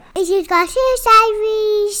This is Garcia's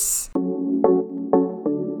Diaries.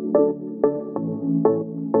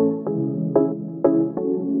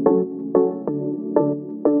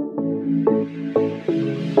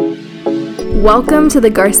 Welcome to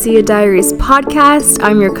the Garcia Diaries podcast.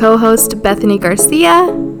 I'm your co-host, Bethany Garcia.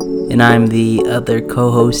 And I'm the other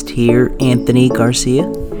co-host here, Anthony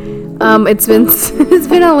Garcia. It's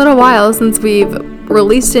been a little while since we've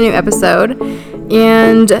released a new episode,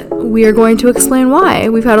 and we are going to explain why.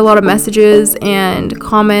 We've had a lot of messages and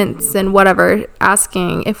comments and whatever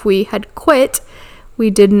asking if we had quit. We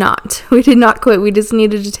did not. We did not quit. We just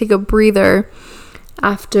needed to take a breather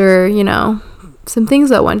after, some things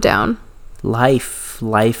that went down.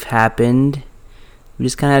 Life happened. We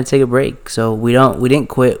just kind of had to take a break. So we didn't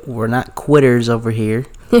quit. We're not quitters over here.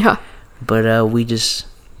 Yeah. But we just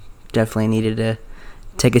definitely needed to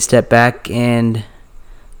take a step back and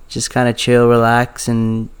just kind of chill, relax,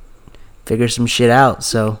 and figure some shit out.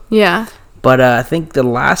 So yeah. But I think the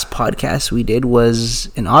last podcast we did was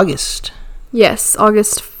in August. Yes,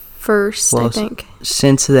 August 1st, I think.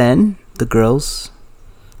 Since then, the girls,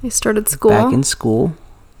 they started school. Back in school.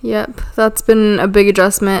 Yep, that's been a big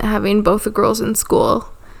adjustment, having both the girls in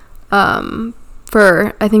school,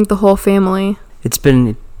 for I think the whole family. It's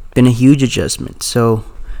been a huge adjustment. So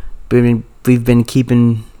we've been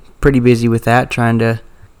keeping pretty busy with that, trying to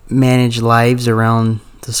manage lives around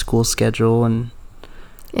the school schedule. And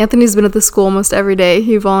Anthony's been at the school almost every day.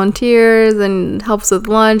 He volunteers and helps with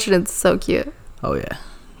lunch, and it's so cute. Oh yeah,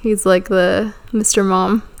 he's like the Mr.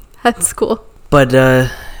 Mom at school. But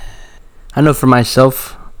I know for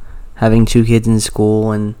myself, having two kids in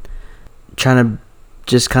school and trying to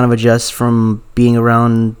just kind of adjust from being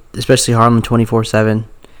around, especially Harlem 24/7,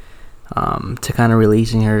 to kind of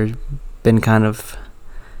releasing her, been kind of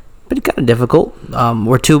difficult.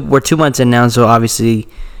 We're 2 months in now, so obviously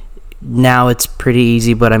now it's pretty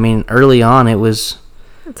easy. But I mean, early on it's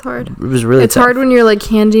hard. It was really it's tough. hard when you're like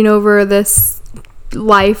handing over this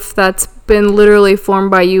life that's been literally formed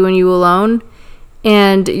by you and you alone,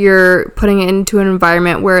 and you're putting it into an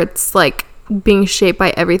environment where it's like being shaped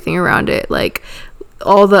by everything around it. Like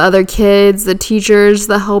all the other kids, the teachers,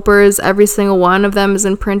 the helpers, every single one of them is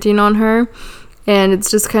imprinting on her. And it's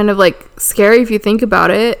just kind of like scary if you think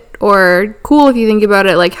about it, or cool if you think about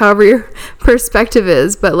it, like however your perspective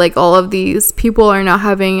is. But like all of these people are now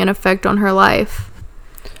having an effect on her life.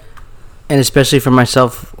 And especially for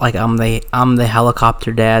myself, like I'm the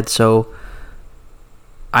helicopter dad, so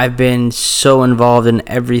I've been so involved in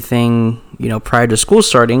everything, prior to school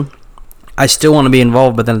starting. I still want to be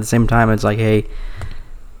involved, but then at the same time, it's like, hey,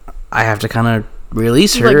 I have to kind of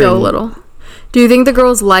release her. Let go a little. Do you think the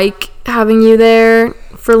girls like having you there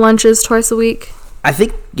for lunches twice a week? I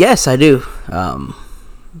think, yes, I do.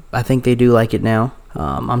 I think they do like it now.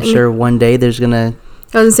 I'm sure one day there's going to...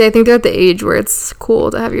 I was going to say, I think they're at the age where it's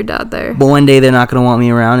cool to have your dad there. But one day they're not going to want me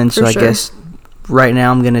around, and so I guess right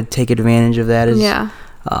now I'm going to take advantage of that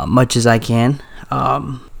much as I can.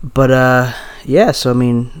 Yeah, so I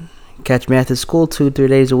mean, catch me after school 2-3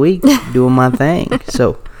 days a week doing my thing.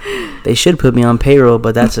 So they should put me on payroll,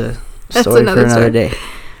 but that's a story for another day.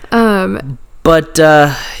 But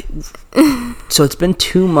so it's been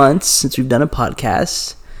 2 months since we've done a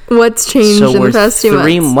podcast. What's changed in the past 2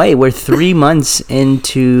 months? We're 3 months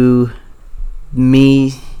into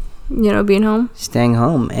me, being home, staying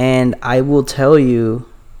home, and I will tell you,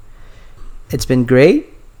 it's been great,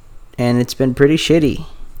 and it's been pretty shitty.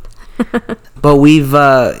 But we've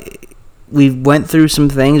went through some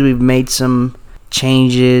things. We've made some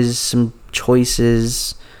changes, some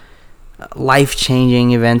choices.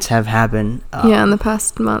 Life-changing events have happened. In the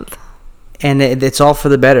past month. And it's all for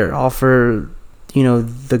the better. All for,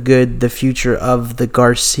 the good, the future of the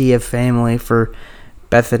Garcia family, for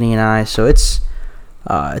Bethany and I. So it's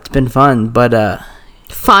been fun. But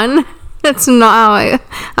fun? That's not how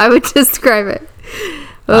I would describe it.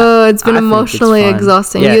 Oh, it's been emotionally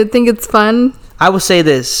exhausting. Yeah. You think it's fun? I will say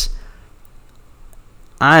this.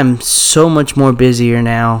 I'm so much more busier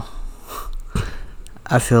now,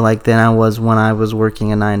 I feel like, than I was when I was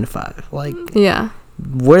working a 9 to 5. Like, yeah.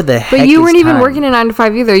 Where the heck But you weren't even time? working a 9 to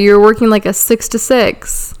 5 either. You were working like a 6 to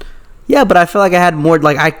 6. Yeah, but I feel like I had more,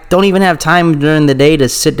 like, I don't even have time during the day to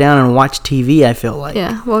sit down and watch TV, I feel like.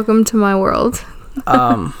 Yeah, welcome to my world.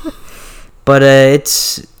 But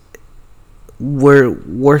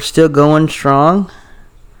we're still going strong.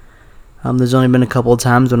 There's only been a couple of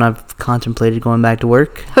times when I've contemplated going back to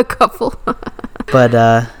work. A couple.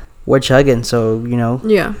 But we're chugging, so,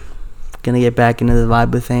 Yeah. Gonna get back into the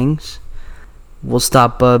vibe of things. We'll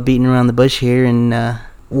stop beating around the bush here. And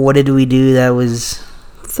what did we do that was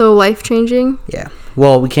so life-changing? Yeah.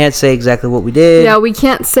 Well, we can't say exactly what we did. Yeah, we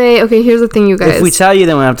can't say. Okay, here's the thing, you guys. If we tell you,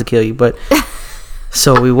 then we'll have to kill you. But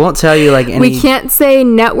so we won't tell you like any. We can't say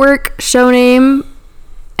network, show name,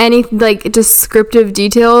 any like descriptive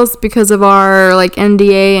details because of our like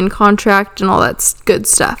NDA and contract and all that good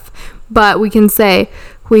stuff. But we can say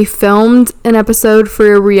we filmed an episode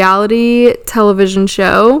for a reality television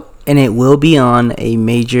show, and it will be on a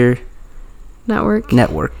major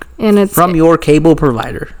network, and it's from your cable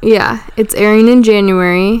provider. Yeah, it's airing in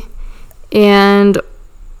January, and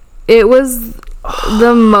it was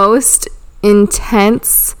the most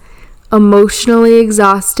intense, emotionally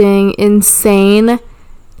exhausting, insane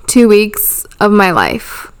 2 weeks of my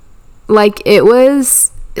life. Like, it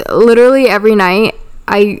was literally every night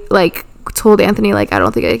I like told Anthony, like, I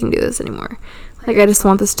don't think I can do this anymore. Like, I just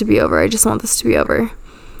want this to be over. I just want this to be over.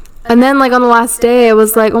 And then, like, on the last day, I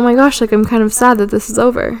was like, oh my gosh, like, I'm kind of sad that this is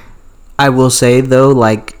over. I will say, though,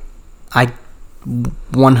 like, I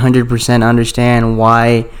 100% understand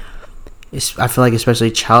why, I feel like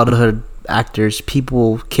especially childhood actors,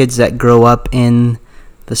 kids that grow up in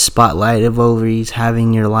the spotlight of ovaries,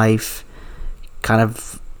 having your life kind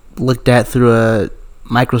of looked at through a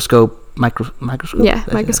microscope? Yeah,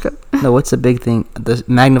 microscope. No, what's the big thing? The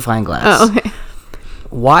magnifying glass. Oh, okay.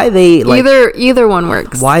 Why they like either one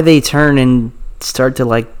works. Why they turn and start to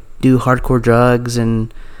like do hardcore drugs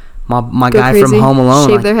and my guy crazy, from Home Alone.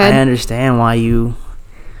 shave Like, their head. I understand why you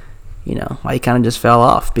kind of just fell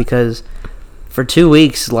off, because for 2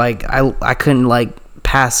 weeks like I couldn't like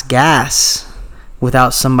pass gas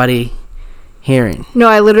without somebody hearing. No,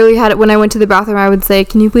 I literally had it when I went to the bathroom. I would say,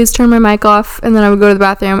 "Can you please turn my mic off?" And then I would go to the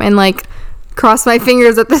bathroom and like cross my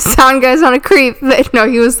fingers that the sound guy's not a creep. But no,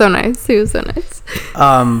 he was so nice.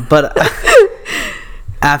 But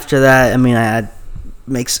after that, I mean, it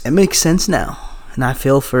makes sense now, and I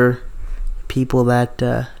feel for people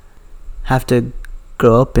that have to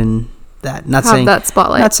grow up in that. Not have saying that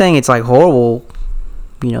spotlight. Not saying it's like horrible.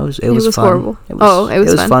 It was fun. Horrible. It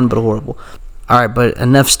was fun but horrible. All right, but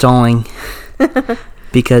enough stalling,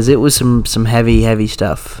 because it was some heavy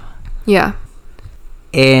stuff. Yeah.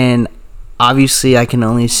 And obviously, I can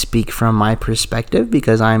only speak from my perspective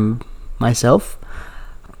because I'm myself.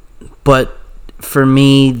 But for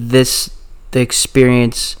me, the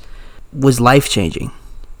experience was life-changing.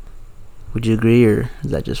 Would you agree, or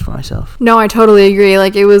is that just for myself? No, I totally agree.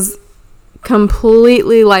 Like, it was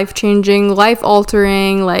completely life-changing,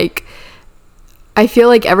 life-altering. Like, I feel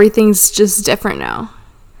like everything's just different now.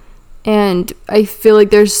 And I feel like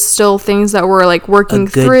there's still things that we're, like, working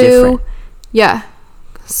through. Different. Yeah.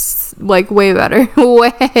 Like, way better.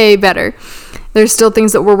 Way better. There's still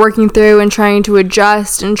things that we're working through and trying to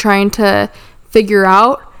adjust and trying to figure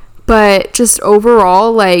out. But just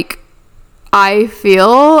overall, like, I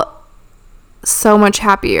feel so much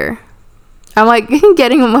happier. I'm, like,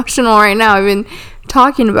 getting emotional right now. I've been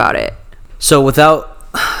talking about it. So without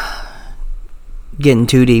getting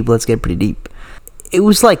too deep, let's get pretty deep. It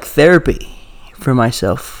was like therapy for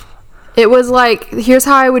myself. It was like, here's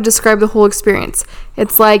how I would describe the whole experience.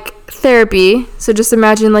 It's like therapy. So just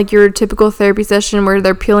imagine like your typical therapy session where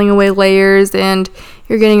they're peeling away layers and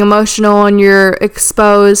you're getting emotional and you're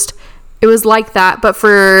exposed. It was like that, but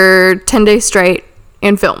for 10 days straight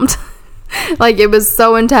and filmed. Like, it was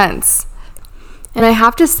so intense. And I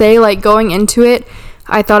have to say, like, going into it,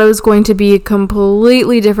 I thought it was going to be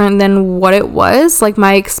completely different than what it was. Like,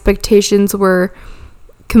 my expectations were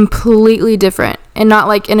completely different, and not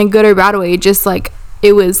like in a good or bad way, just like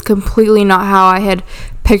it was completely not how I had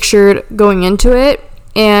pictured going into it.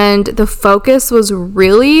 And the focus was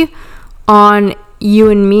really on you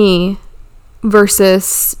and me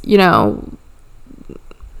versus,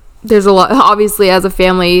 there's a lot, obviously, as a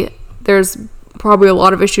family, there's probably a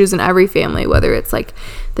lot of issues in every family, whether it's like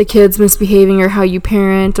the kids misbehaving or how you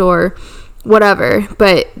parent or whatever,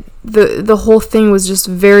 but the whole thing was just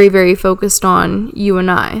very, very focused on you and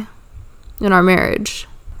I in our marriage.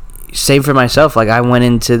 Same for myself. Like, I went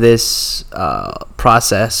into this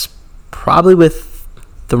process probably with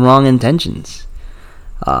the wrong intentions.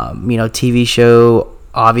 TV show,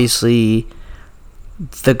 obviously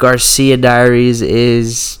the Garcia Diaries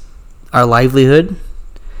is our livelihood,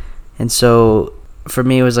 and so for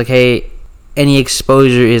me it was like, hey, any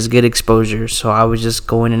exposure is good exposure. So I was just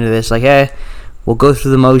going into this like, hey, we'll go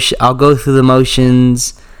through the motion. I'll go through the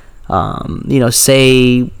motions.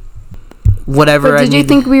 Say whatever. But did you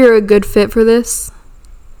think we were a good fit for this?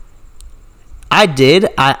 I did.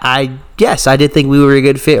 Yes, I did think we were a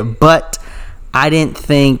good fit, but I didn't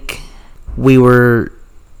think we were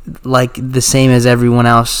like the same as everyone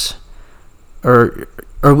else. Or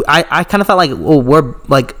I kind of felt like, well, we're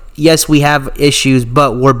like, yes, we have issues,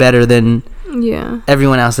 but we're better than Yeah.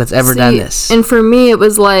 everyone else that's ever done this. And for me, it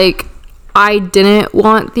was like, I didn't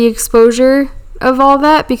want the exposure of all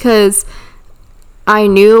that because I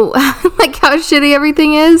knew like how shitty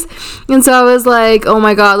everything is. And so I was like, oh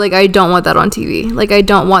my God, like I don't want that on TV. Like I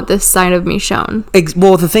don't want this side of me shown.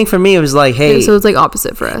 Well, the thing for me, it was like, hey, So it's like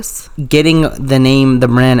opposite for us. getting the name, the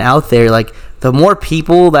brand out there, like the more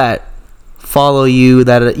people that follow you,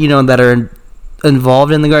 that you know, that are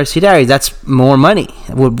involved in the Garcia Diaries, that's more money.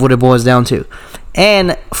 What it boils down to.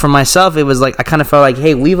 And for myself, it was like I kind of felt like,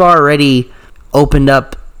 hey, we've already opened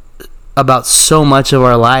up about so much of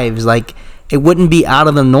our lives. Like it wouldn't be out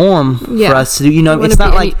of the norm for us to do. You know, it's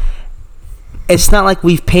not like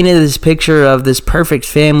we've painted this picture of this perfect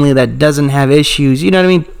family that doesn't have issues. You know what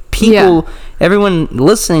I mean? People, everyone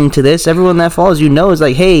listening to this, everyone that follows you knows,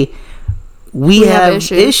 like, hey, we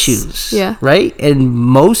have issues. Yeah. Right? And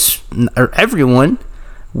most, or everyone,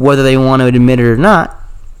 whether they want to admit it or not,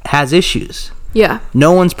 has issues. Yeah.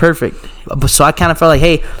 No one's perfect. So I kind of felt like,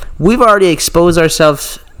 hey, we've already exposed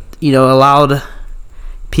ourselves, you know, allowed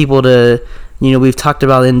people to, you know, we've talked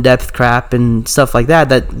about in-depth crap and stuff like that,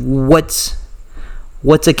 that what's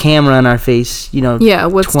a camera in our face, you know,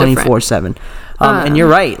 what's 24/7. And you're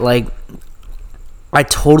right, like I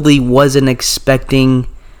totally wasn't expecting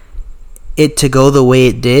it to go the way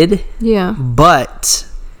it did. Yeah. But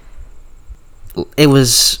it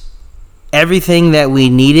was everything that we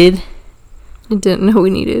needed. I didn't know we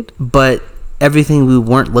needed. But everything we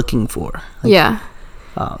weren't looking for. Like, yeah.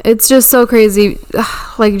 It's just so crazy,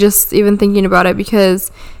 like just even thinking about it,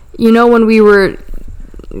 because you know when we were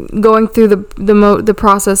going through the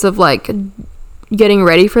process of like getting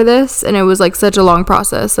ready for this, and it was like such a long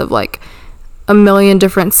process of like a million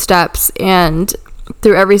different steps, and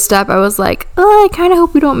through every step I was like, oh, I kind of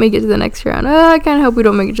hope we don't make it to the next round. I kind of hope we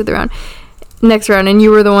don't make it to the next round. And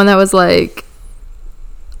you were the one that was like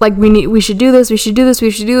we should do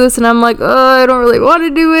this, and I'm like, oh, I don't really want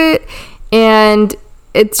to do it. And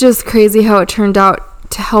it's just crazy how it turned out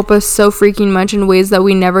to help us so freaking much in ways that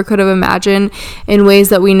we never could have imagined, in ways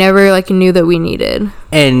that we never like knew that we needed.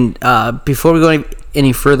 And before we go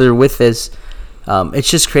any further with this,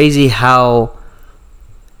 it's just crazy how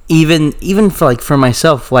even for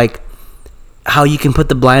myself, like how you can put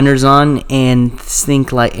the blinders on and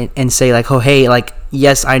think like and say like, oh hey, like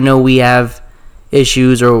yes, I know we have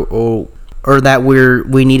issues or that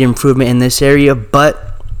we need improvement in this area, but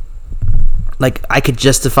like I could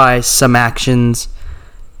justify some actions.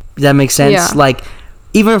 Does that make sense? Yeah. Like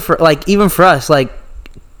even for us, like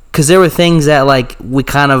because there were things that like we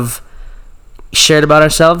kind of shared about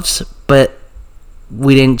ourselves, but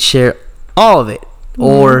we didn't share all of it. Mm-hmm.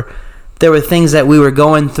 Or there were things that we were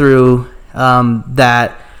going through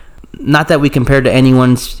that, not that we compared to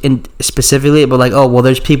anyone specifically, but like, oh well,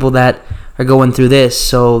 there's people that are going through this,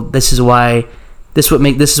 so this is what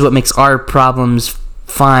makes our problems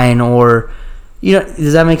fine. Or you know,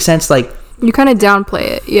 does that make sense? Like you kind of downplay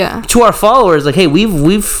it, yeah. To our followers, like, hey,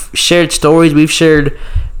 we've shared stories, we've shared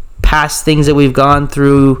past things that we've gone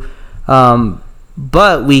through,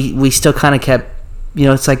 but we still kind of kept, you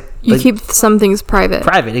know, it's like you keep some things private.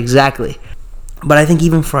 Private, exactly. But I think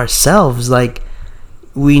even for ourselves, like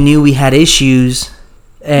we knew we had issues,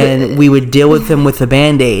 and we would deal with them with a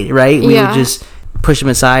Band-Aid, right? We would just push them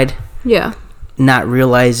aside. Yeah. Not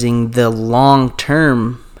realizing the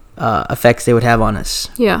long-term effects they would have on us.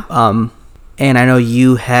 Yeah. And I know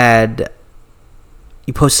you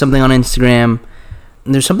posted something on Instagram,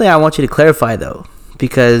 and there's something I want you to clarify though,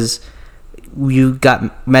 because you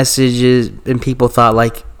got messages and people thought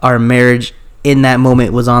like our marriage in that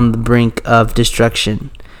moment was on the brink of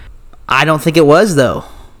destruction. I don't think it was though.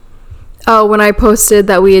 Oh, when I posted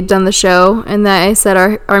that we had done the show and that I said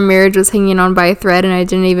our marriage was hanging on by a thread and I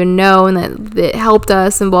didn't even know, and that it helped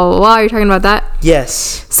us and blah, blah, blah. You're talking about that?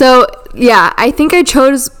 Yes. So, yeah, I think I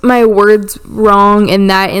chose my words wrong in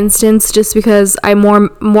that instance, just because I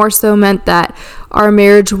more so meant that our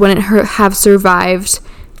marriage wouldn't have survived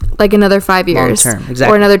like another 5 years. Long term,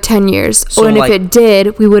 exactly. Or another 10 years. So, and if it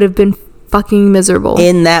did, we would have been fucking miserable.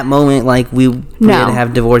 In that moment, like we didn't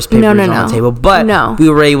have divorce papers on the table, but we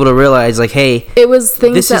were able to realize like, hey, it was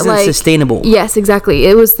things this that isn't like sustainable. Yes, exactly.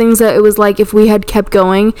 It was things that it was like if we had kept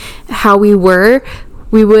going how we were,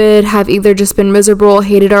 we would have either just been miserable,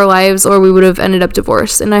 hated our lives, or we would have ended up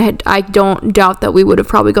divorced. And I don't doubt that we would have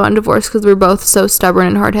probably gotten divorced, because we're both so stubborn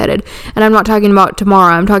and hard-headed. And I'm not talking about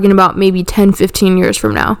tomorrow. I'm talking about maybe 10, 15 years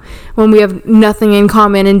from now, when we have nothing in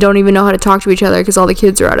common and don't even know how to talk to each other because all the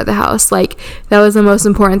kids are out of the house. Like, that was the most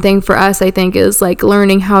important thing for us, I think, is like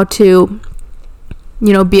learning how to,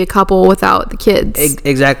 you know, be a couple without the kids.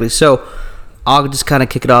 Exactly. So I'll just kind of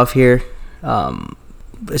kick it off here.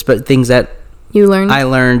 But things that I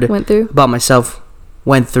learned went through about myself,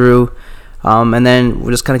 went through, and then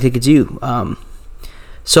we'll just kind of kick it to you.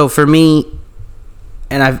 So for me,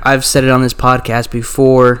 and I've said it on this podcast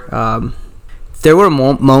before, there were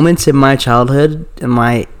moments in my childhood, in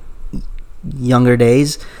my younger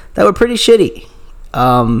days, that were pretty shitty.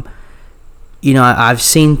 I've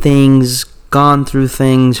seen things, gone through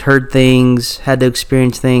things, heard things, had to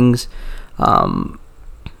experience things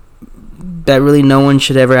that really no one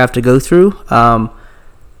should ever have to go through.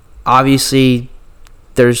 Obviously,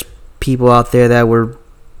 there's people out there that were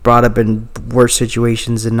brought up in worse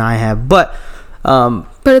situations than I have, but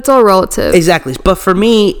it's all relative. Exactly. But for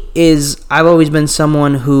me, I've always been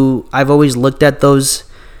someone who I've always looked at those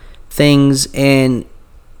things and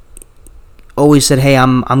always said, hey,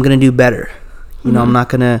 I'm gonna do better. I'm not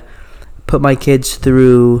gonna put my kids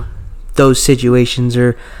through those situations,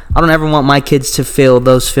 or I don't ever want my kids to feel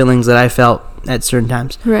those feelings that I felt at certain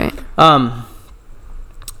times. Right. And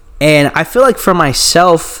I feel like for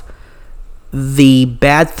myself, the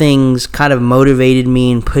bad things kind of motivated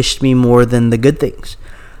me and pushed me more than the good things.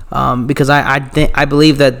 Because I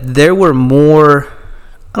believe that there were more,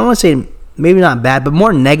 I don't want to say maybe not bad, but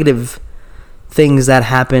more negative things that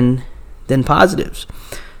happened than positives.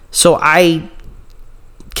 So I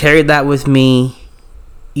carried that with me,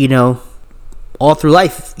 all through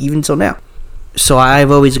life, even till now. So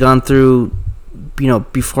I've always gone through,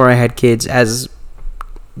 before I had kids, as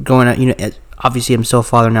going out, obviously I'm still a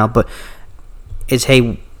father now, but it's,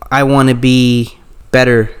 hey, I want to be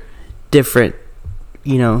better, different,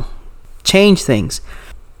 change things.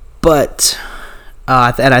 But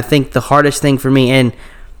and I think the hardest thing for me, and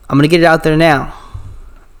I'm gonna get it out there now,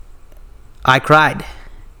 I cried.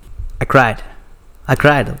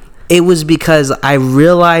 It was because I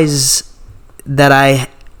realized that I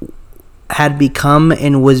had become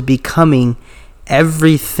and was becoming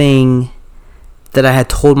everything that I had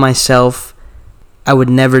told myself I would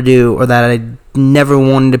never do, or that I never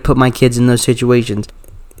wanted to put my kids in those situations.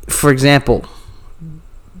 For example,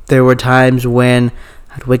 there were times when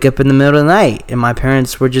I'd wake up in the middle of the night and my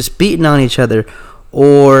parents were just beating on each other,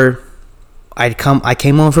 or I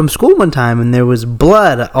came home from school one time and there was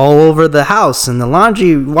blood all over the house and the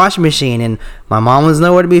laundry washing machine, and my mom was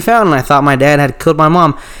nowhere to be found, and I thought my dad had killed my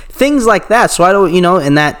mom. Things like that. So I don't,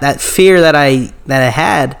 and that fear that I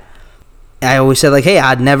had, I always said, like, hey,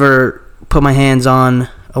 I'd never put my hands on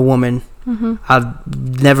a woman.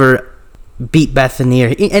 I'd never beat Bethany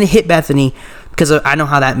and hit Bethany, because I know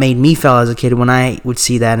how that made me feel as a kid when I would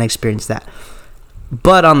see that and experience that.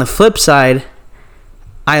 But on the flip side,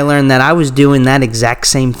 I learned that I was doing that exact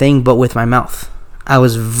same thing, but with my mouth. I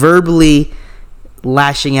was verbally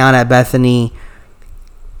lashing out at Bethany,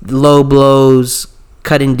 low blows,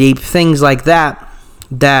 cutting deep, things like that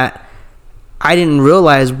I didn't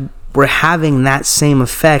realize were having that same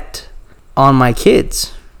effect on my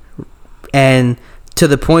kids. And to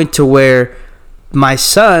the point to where my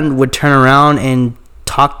son would turn around and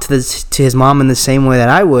talk to his mom in the same way that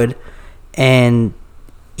I would, and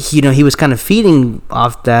he was kind of feeding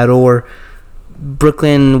off that. Or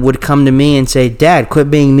Brooklyn would come to me and say, Dad, quit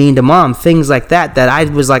being mean to Mom. Things like that I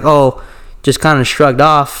was like, oh, just kind of shrugged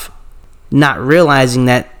off, not realizing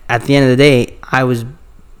that at the end of the day, I was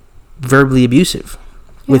verbally abusive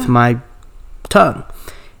with my tongue,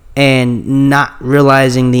 and not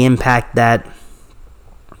realizing the impact that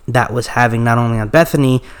was having not only on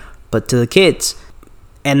Bethany, but to the kids.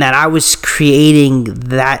 And that I was creating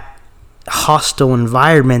that hostile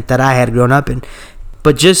environment that I had grown up in.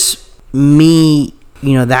 But just me,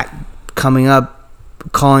 that coming up,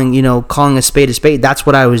 calling a spade, that's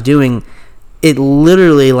what I was doing. It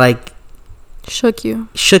literally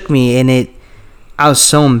shook me, and I was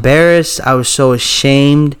so embarrassed, I was so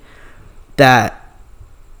ashamed that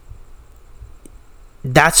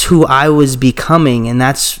that's who I was becoming. And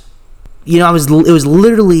that's, it was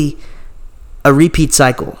literally a repeat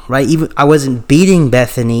cycle, right? Even I wasn't beating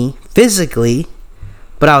Bethany physically,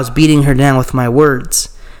 but I was beating her down with my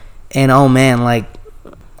words. And oh man,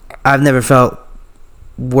 I've never felt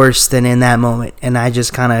worse than in that moment. And I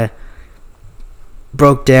just kind of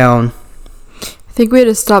broke down. I think we had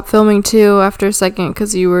to stop filming too after a second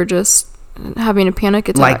because you were just having a panic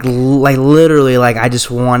attack. Literally, I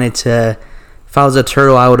just wanted to, if I was a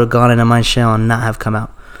turtle, I would have gone into my shell and not have come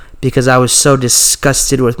out, because I was so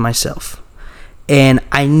disgusted with myself. And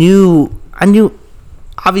I knew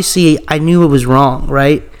obviously I knew it was wrong,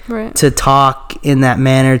 right? Right. To talk in that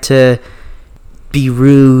manner, to be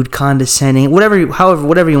rude, condescending, whatever you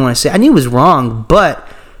want to say. I knew it was wrong, but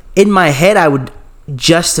in my head I would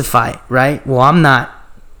justify it, right? Well, I'm not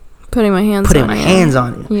putting my hands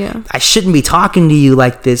on you. Yeah. I shouldn't be talking to you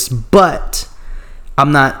like this, but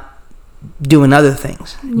I'm not doing other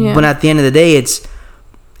things. Yeah. But at the end of the day, it's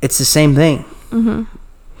the same thing. Mm-hmm.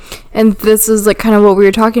 And this is like kind of what we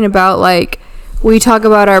were talking about. Like, we talk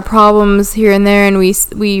about our problems here and there, and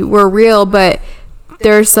we're real, but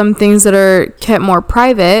there are some things that are kept more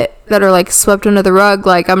private, that are like swept under the rug.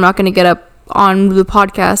 Like, I'm not going to get up on the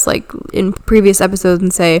podcast like in previous episodes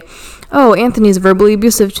and say, oh, Anthony's verbally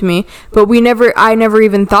abusive to me, but I never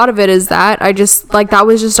even thought of it as that. I just, like, that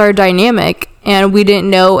was just our dynamic, and we didn't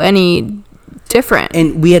know any different.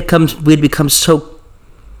 And we had become so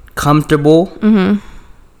comfortable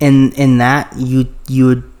in that you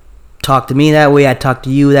would talk to me that way, I'd talk to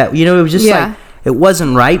you that, it was just like, it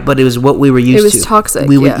wasn't right, but it was what we were used to. It was toxic.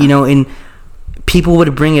 We would, and people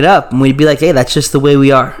would bring it up, and we'd be like, hey, that's just the way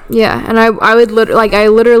we are. Yeah, and I would I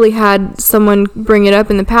literally had someone bring it up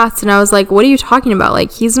in the past, and I was like, what are you talking about?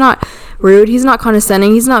 Like, he's not rude, he's not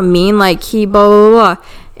condescending, he's not mean, like, he blah blah blah.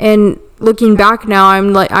 And looking back now,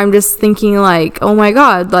 I'm just thinking like, oh my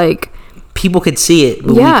god, like, people could see it,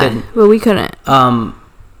 but we couldn't. But we couldn't.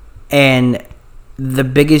 And the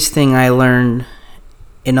biggest thing I learned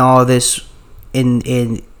in all of this,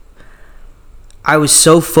 I was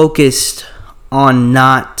so focused on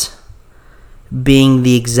not being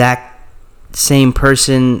the exact same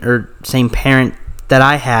person or same parent that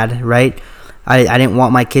I had, right? I didn't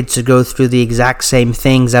want my kids to go through the exact same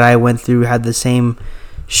things that I went through, had the same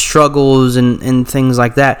struggles and things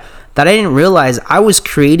like that I didn't realize I was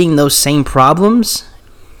creating those same problems,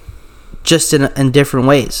 just in different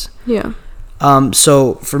ways. Yeah.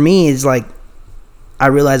 So for me, it's like, I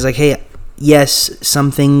realized, like, hey, yes,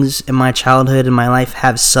 some things in my childhood and my life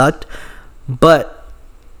have sucked, but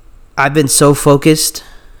I've been so focused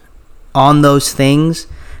on those things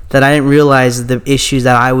that I didn't realize the issues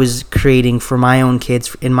that I was creating for my own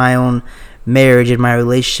kids, in my own marriage, in my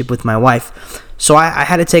relationship with my wife. So I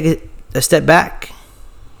had to take a step back.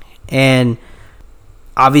 And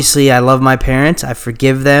obviously, I love my parents. I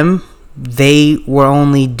forgive them. They were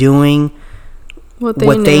only doing what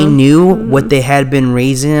they knew, what they had been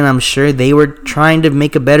raised in, and I'm sure they were trying to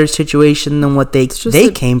make a better situation than what they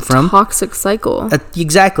came from. Toxic cycle.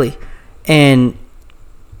 Exactly. And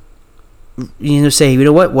say, you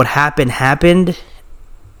know what happened.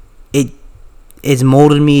 It's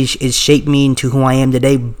molded me, it's shaped me into who I am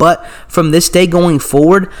today. But from this day going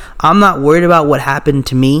forward, I'm not worried about what happened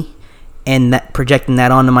to me and that projecting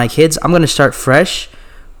that onto my kids. I'm going to start fresh.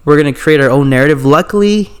 We're going to create our own narrative.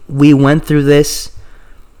 Luckily, we went through this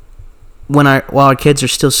while our kids are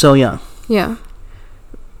still so young. Yeah.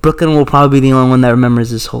 Brooklyn will probably be the only one that remembers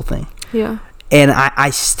this whole thing. Yeah. And I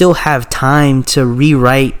still have time to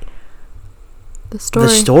rewrite the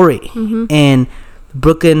story. Mm-hmm. And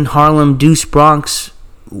Brooklyn, Harlem, Deuce, Bronx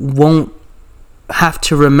won't have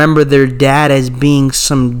to remember their dad as being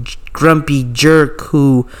some grumpy jerk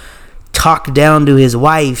who talked down to his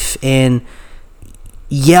wife and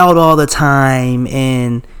yelled all the time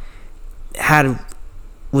and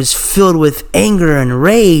was filled with anger and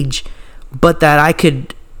rage, but that I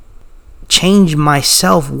could change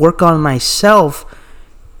myself, work on myself,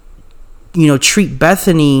 treat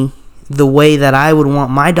Bethany the way that I would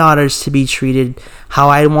want my daughters to be treated, how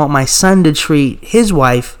I want my son to treat his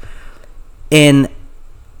wife, and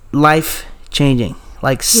life changing,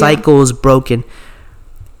 like cycles broken.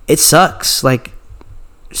 It sucks. Like,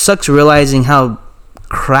 sucks realizing how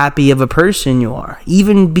crappy of a person you are.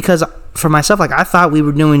 Even because for myself, like, I thought we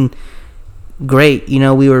were doing great.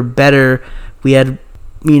 We were better. We had,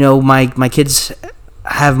 my kids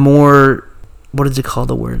have more, what is it called,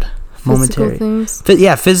 the word? Momentary. Physical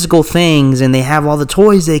things. Physical things, and they have all the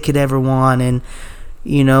toys they could ever want, and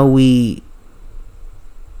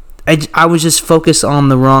I was just focused on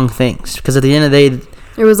the wrong things, because at the end of the day,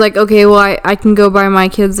 it was like, okay, well, I can go buy my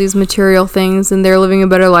kids these material things, and they're living a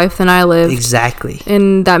better life than I lived. Exactly.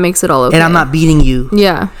 And that makes it all okay. And I'm not beating you.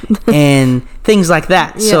 Yeah. And things like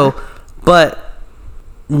that. Yeah. So, but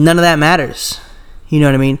none of that matters. You know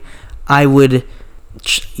what I mean? I would,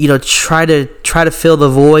 try to fill the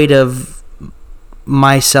void of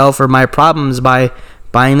myself or my problems by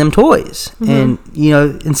buying them toys. Mm-hmm.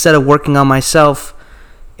 And, instead of working on myself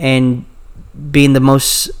and being the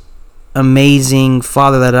most amazing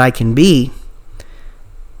father that I can be,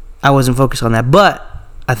 I wasn't focused on that. But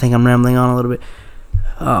I think I'm rambling on a little bit.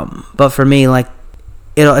 But for me, like,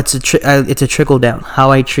 it's a trickle down.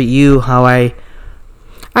 How I treat you, I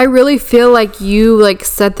really feel like you like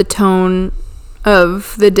set the tone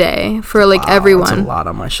of the day for like everyone. That's a lot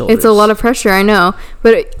on my shoulders. It's a lot of pressure, I know,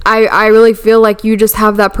 but I really feel like you just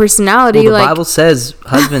have that personality. Well, the Bible says,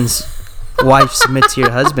 husbands, wives, submit to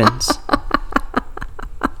your husbands.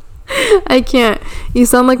 I can't. You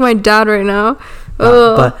sound like my dad right now.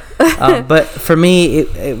 But for me,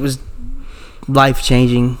 it was life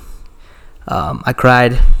changing. I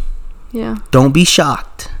cried. Yeah. Don't be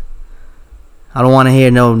shocked. I don't want to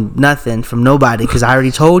hear nothing from nobody because I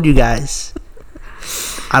already told you guys.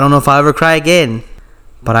 I don't know if I'll ever cry again,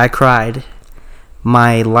 but I cried.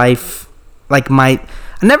 My life, I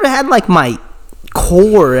never had my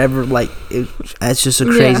core ever it's just a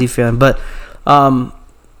crazy feeling. But and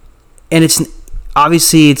it's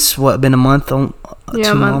obviously it's been a month,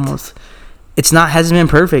 almost. Hasn't been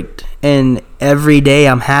perfect, and every day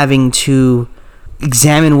I'm having to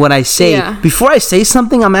examine what I say. Before I say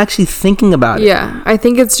something, I'm actually thinking about it. I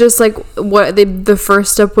think it's just what the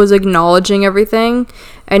first step was acknowledging everything,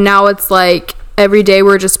 and now it's every day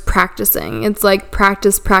we're just practicing. It's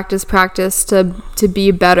practice to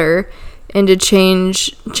be better and to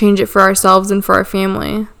change it for ourselves and for our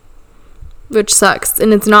family, which sucks,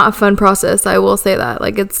 and it's not a fun process. I will say that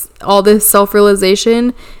it's all this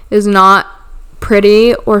self-realization is not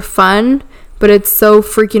pretty or fun, but it's so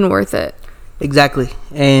freaking worth it. Exactly.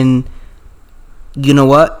 And you know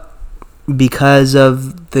what? Because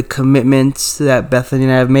of the commitments that Bethany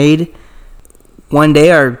and I have made, one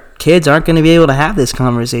day our kids aren't going to be able to have this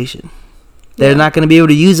conversation. They're not going to be able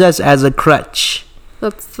to use us as a crutch.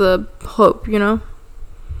 That's the hope,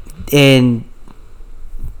 And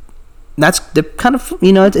that's the kind of,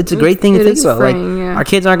 it's a great thing to think about. Our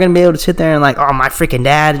kids aren't going to be able to sit there and oh, my freaking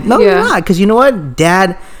dad. No, they're not. Because you know what?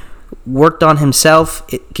 Dad worked on himself.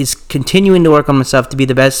 He's continuing to work on himself to be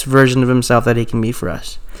the best version of himself that he can be for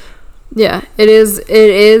us. Yeah, it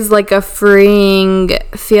is a freeing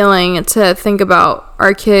feeling to think about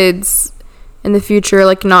our kids in the future,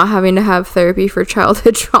 not having to have therapy for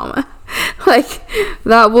childhood trauma.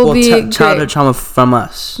 That will be childhood trauma from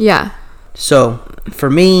us. Yeah. So for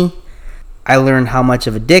me, I learned how much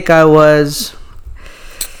of a dick I was,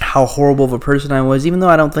 how horrible of a person I was. Even though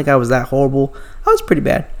I don't think I was that horrible, I was pretty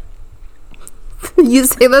bad. You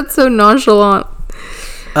say that so nonchalant.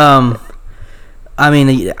 I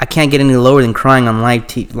mean, I can't get any lower than crying on live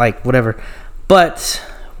TV, whatever. But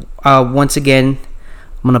once again,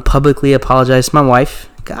 I'm gonna publicly apologize to my wife.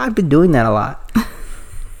 God, I've been doing that a lot.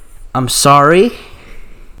 I'm sorry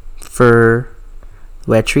for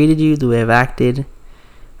the way I treated you, the way I've acted.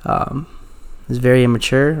 It's very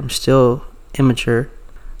immature. I'm still immature.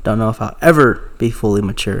 Don't know if I'll ever be fully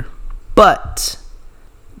mature. But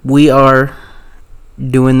we are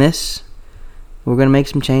doing this. We're going to make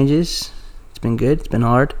some changes. It's been good. It's been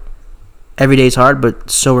hard. Every day's hard, but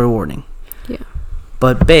so rewarding. Yeah.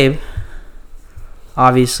 But, babe,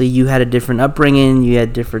 obviously you had a different upbringing. You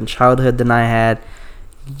had different childhood than I had.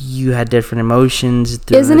 You had different emotions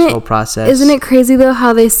through this whole process. Isn't it crazy, though,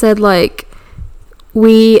 how they said,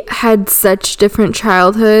 we had such different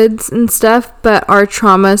childhoods and stuff, but our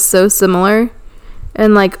trauma is so similar,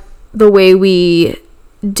 and the way we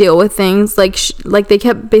deal with things, they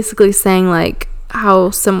kept basically saying how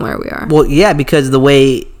similar we are. Well, yeah, because the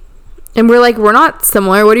way, and we're not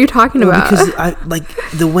similar. What are you talking about? Because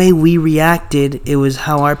the way we reacted, it was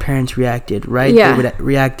how our parents reacted, right? Yeah. They would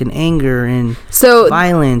react in anger and so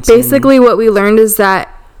violence. Basically, what we learned is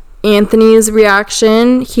that Anthony's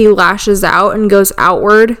reaction, he lashes out and goes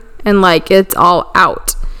outward, and it's all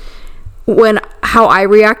out. How I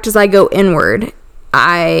react is I go inward.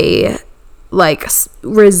 I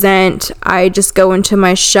resent. I just go into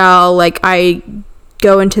my shell. I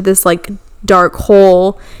go into this dark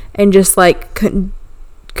hole and just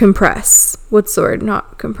compress. What's the word?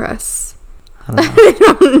 Not compress. I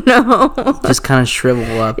don't know. Just kind of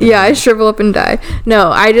shrivel up. Yeah, I shrivel up and die.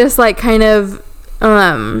 No, I just kind of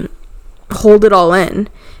hold it all in.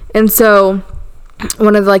 And so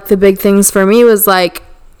one of the big things for me was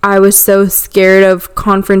I was so scared of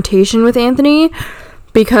confrontation with Anthony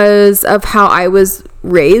because of how I was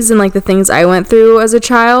raised and the things I went through as a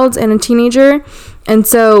child and a teenager. And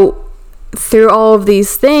so through all of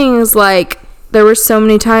these things, there were so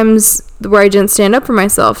many times where I didn't stand up for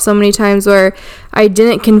myself, so many times where I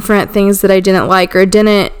didn't confront things that I didn't like or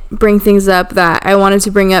didn't bring things up that I wanted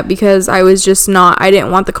to bring up because I was just I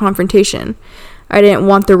didn't want the confrontation. I didn't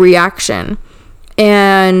want the reaction.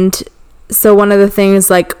 And so one of the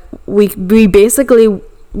things, we basically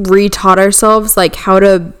retaught ourselves, how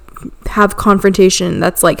to have confrontation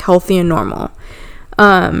that's, healthy and normal,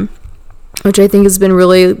 which I think has been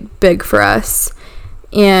really big for us.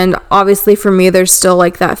 And obviously for me, there's still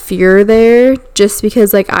that fear there just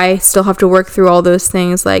because I still have to work through all those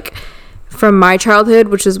things from my childhood,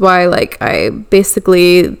 which is why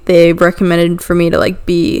they recommended for me to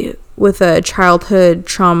be with a childhood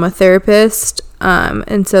trauma therapist.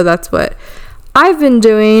 And so that's what I've been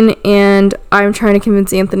doing, and I'm trying to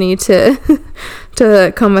convince Anthony to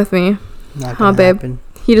to come with me. Not gonna happen.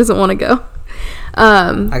 He doesn't want to go.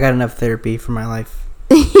 I got enough therapy for my life.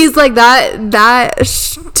 He's like, that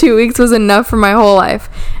 2 weeks was enough for my whole life.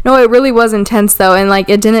 No, it really was intense though, and like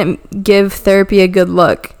it didn't give therapy a good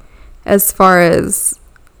look as far as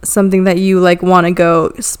something that you like want to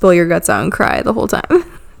go spill your guts out and cry the whole time.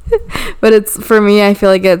 But it's, for me, I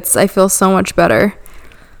feel so much better.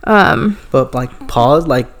 But like, pause,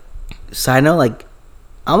 like, side note, like,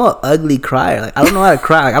 I'm an ugly crier. Like, I don't know how to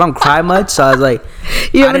cry. Like, I don't cry much, so I was like,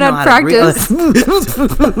 you haven't had practice. You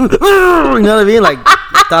know what I mean? Like,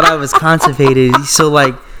 thought I was constipated. So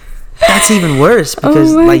like, that's even worse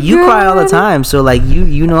because like you cry all the time. So like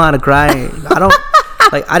you know how to cry. I don't.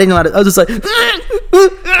 Like, I didn't know how to. I was just like.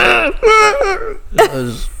 It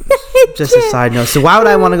was just a side note. So why would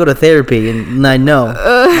I want to go to therapy? And I know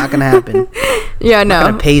not gonna happen. Yeah, no. I'm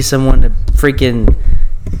not gonna pay someone to freaking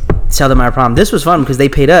tell them my problem. This was fun because they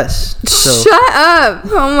paid us. So. Shut up!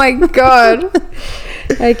 Oh my god,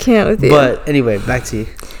 I can't with you. But anyway, back to you.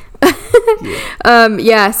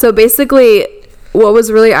 Yeah. So basically, what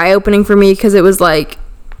was really eye opening for me, because it was like,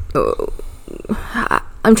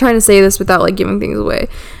 I'm trying to say this without like giving things away,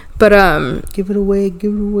 but give it away.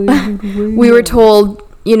 we were told,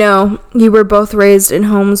 you know, you were both raised in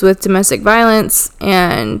homes with domestic violence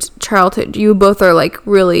and childhood. You both are like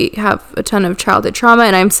really have a ton of childhood trauma.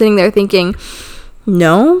 And I'm sitting there thinking,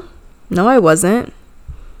 no, I wasn't.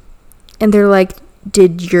 And they're like,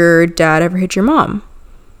 did your dad ever hit your mom?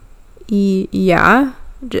 Yeah.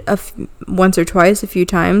 Once or twice, a few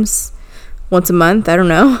times, once a month. I don't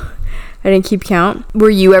know. I didn't keep count.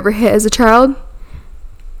 Were you ever hit as a child?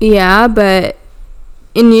 Yeah, but,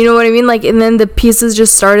 and you know what I mean? Like, and then the pieces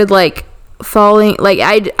just started like falling. Like,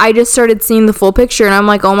 I just started seeing the full picture, and I'm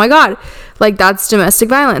like, oh my God, like that's domestic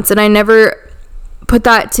violence. And I never put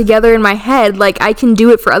that together in my head. Like, I can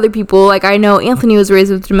do it for other people. Like, I know Anthony was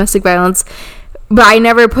raised with domestic violence, but I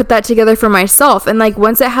never put that together for myself. And like,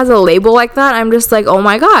 once it has a label like that, I'm just like, oh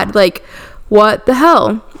my God, like what the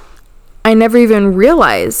hell? I never even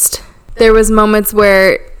realized. There was moments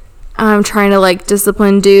where I'm trying to like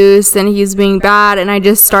discipline Deuce and he's being bad, and I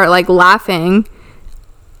just start like laughing,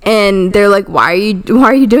 and they're like, why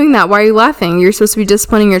are you doing that? Why are you laughing? You're supposed to be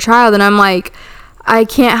disciplining your child. And I'm like, I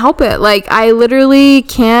can't help it. Like, I literally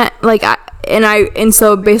can't, like, and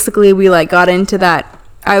so basically we like got into that.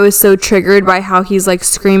 I was so triggered by how he's like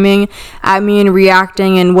screaming at me and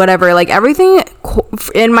reacting and whatever. Like, everything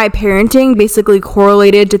in my parenting basically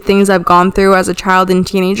correlated to things I've gone through as a child and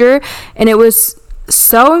teenager. And it was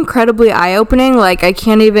so incredibly eye-opening. Like, I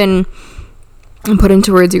can't even put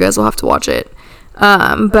into words. You guys will have to watch it.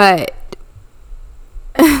 But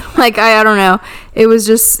like, I don't know. It was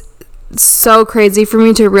just so crazy for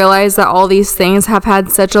me to realize that all these things have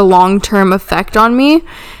had such a long-term effect on me.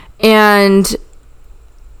 And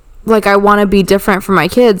like, I want to be different for my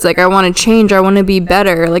kids. Like, I want to change. I want to be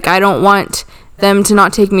better. Like, I don't want them to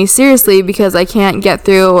not take me seriously because I can't get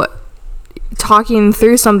through talking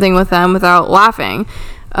through something with them without laughing.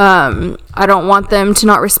 I don't want them to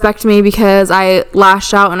not respect me because I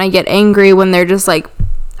lash out and I get angry when they're just like,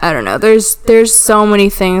 I don't know. There's so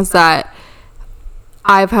many things that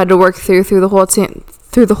I've had to work through the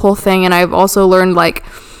whole thing. And I've also learned like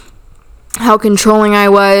how controlling I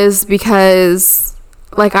was, because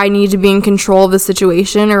like, I need to be in control of the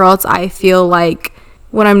situation, or else I feel like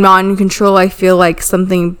when I'm not in control, I feel like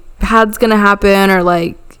something bad's gonna happen, or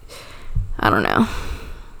like, I don't know.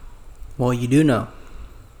 Well, you do know.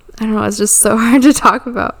 I don't know. It's just so hard to talk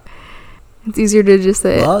about. It's easier to just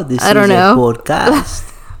say, well, this I don't is know. a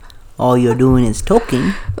podcast. All you're doing is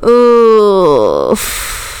talking. Ooh.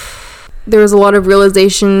 There was a lot of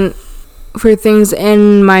realization for things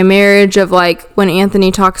in my marriage of like, when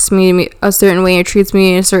Anthony talks to me a certain way or treats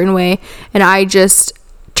me in a certain way, and I just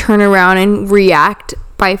turn around and react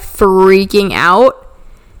by freaking out.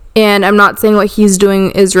 And I'm not saying what he's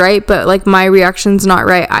doing is right, but like, my reaction's not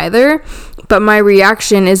right either. But my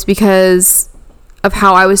reaction is because of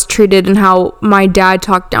how I was treated and how my dad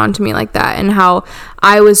talked down to me like that, and how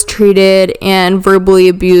I was treated and verbally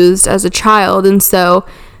abused as a child. And so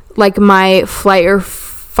like, my flight or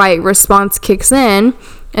fight response kicks in,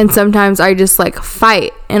 and sometimes I just like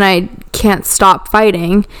fight and I can't stop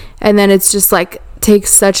fighting, and then it's just like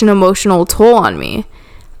takes such an emotional toll on me.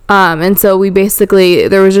 And so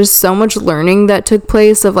there was just so much learning that took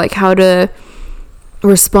place of like how to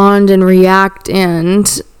respond and react,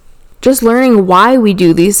 and just learning why we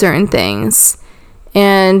do these certain things.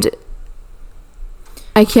 And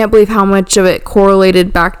I can't believe how much of it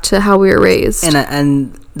correlated back to how we were raised.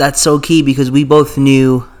 And that's so key, because we both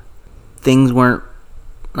knew things weren't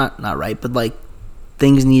not right, but like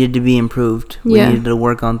things needed to be improved. We needed to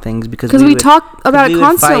work on things because we talk about it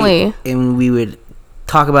constantly, and we would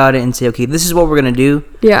talk about it and say, okay, this is what we're gonna do.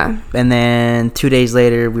 Yeah. And then 2 days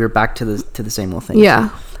later, we were back to the same old thing. Yeah.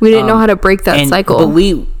 We didn't know how to break that cycle. But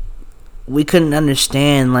we couldn't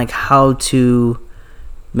understand like how to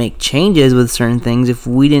make changes with certain things if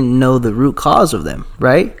we didn't know the root cause of them,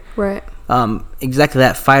 right? Right. Exactly,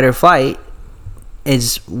 that fight or flight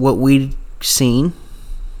is what we'd seen,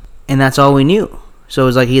 and that's all we knew. So it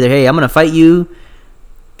was like either, hey, I'm gonna fight you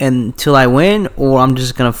until I win, or I'm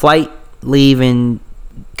just gonna fight, leave, and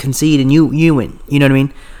concede, and you win. You know what I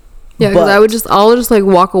mean? Yeah, because I'll just like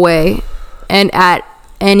walk away, and at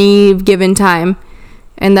any given time.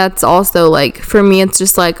 And that's also like, for me, it's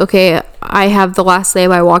just like, okay, I have the last say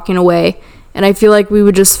by walking away. And I feel like we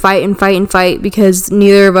would just fight and fight and fight because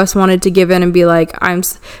neither of us wanted to give in and be like,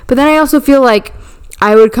 but then I also feel like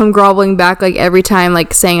I would come groveling back like every time,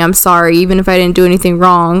 like saying I'm sorry, even if I didn't do anything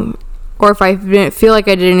wrong. Or if I didn't feel like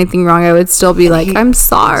I did anything wrong, I would still be like, I'm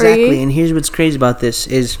sorry. Exactly. And here's what's crazy about this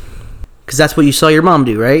is, because that's what you saw your mom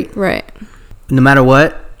do, right? Right. No matter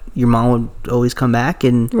what, your mom would always come back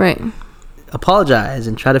and apologize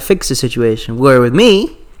and try to fix the situation. Where with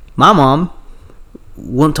me, my mom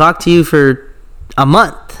won't talk to you for a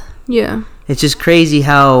month. Yeah. It's just crazy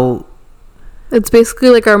how... It's basically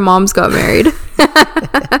like our moms got married.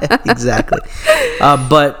 Exactly.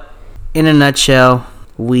 But in a nutshell,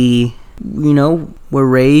 we, were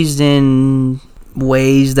raised in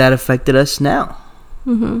ways that affected us now.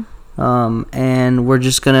 Mm-hmm. And we're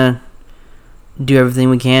just going to do everything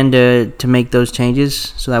we can to make those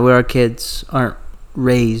changes so that way our kids aren't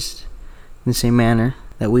raised in the same manner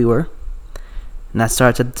that we were. And that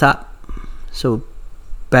starts at the top. So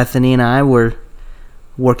Bethany and I were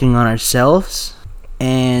working on ourselves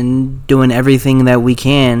and doing everything that we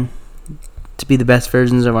can to be the best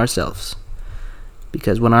versions of ourselves.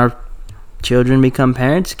 Because when our children become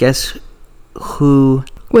parents, guess who...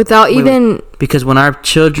 Because when our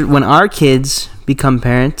kids become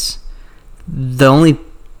parents, the only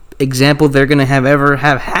example they're going to have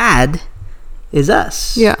had is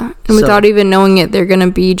us. Yeah. And without even knowing it, they're going to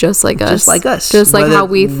be just like us. Just like us. Just like how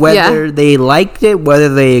we've... Whether they liked it,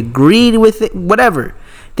 whether they agreed with it, whatever.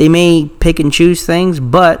 They may pick and choose things,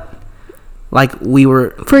 but like we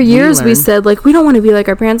were... For years we said, like, we don't want to be like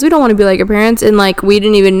our parents. We don't want to be like our parents. And like, we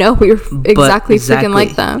didn't even know we were exactly freaking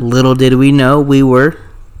like them. Little did we know we were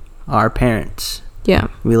our parents. Yeah.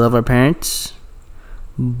 We love our parents.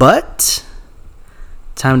 But...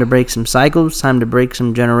 time to break some cycles, time to break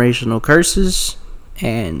some generational curses,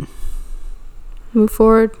 and move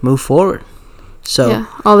forward. So yeah,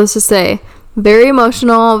 all this to say, very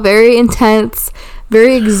emotional, very intense,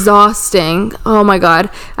 very exhausting. Oh my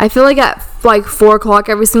god, I feel like at like 4:00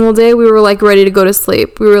 every single day we were like ready to go to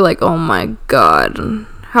sleep. We were like, oh my god,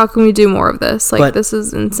 how can we do more of this? Like, this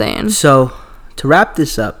is insane. So to wrap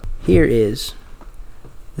this up, here is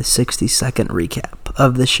the 60-second recap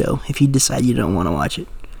of the show, if you decide you don't want to watch it.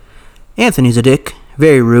 Anthony's a dick,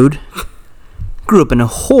 very rude, grew up in a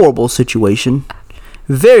horrible situation,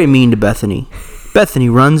 very mean to Bethany. Bethany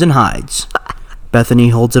runs and hides. Bethany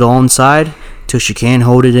holds it all inside till she can't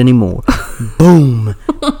hold it anymore. Boom!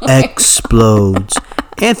 Explodes.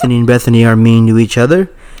 Anthony and Bethany are mean to each other.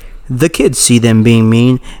 The kids see them being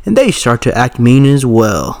mean, and they start to act mean as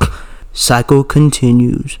well. Cycle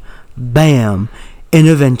continues. Bam!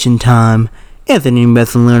 Intervention time. Anthony and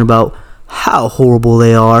Bethany learn about how horrible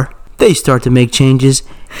they are. They start to make changes.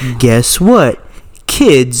 Guess what?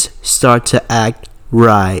 Kids start to act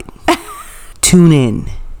right. Tune in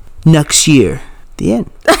next year. The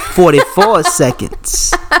end. 44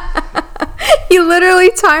 seconds. He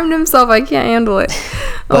literally timed himself. I can't handle it.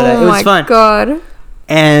 But it was fun. God.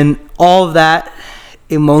 And all of that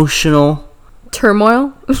emotional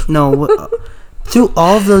turmoil. Through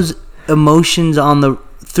all of those emotions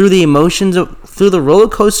through the roller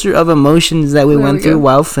coaster of emotions that we went through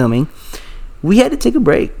while filming, we had to take a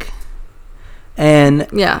break. And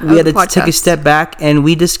we had to take a step back, and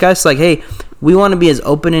we discussed like, hey, we want to be as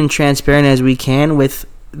open and transparent as we can with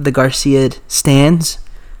the Garcia stans.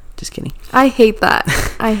 Just kidding. I hate that.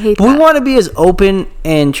 But we want to be as open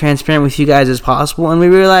and transparent with you guys as possible, and we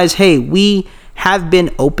realized, hey, we have been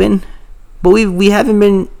open, but we haven't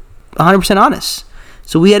been 100% honest.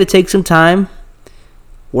 So we had to take some time,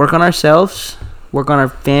 work on ourselves, work on our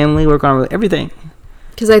family, work on everything.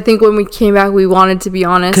 Because I think when we came back, we wanted to be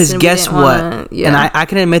honest. Because guess what? And I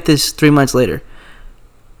can admit this 3 months later.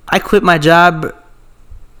 I quit my job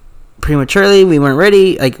prematurely. We weren't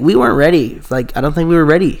ready. Like, we weren't ready. Like, I don't think we were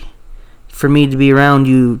ready for me to be around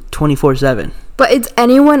you 24/7. But is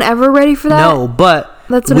anyone ever ready for that? No, but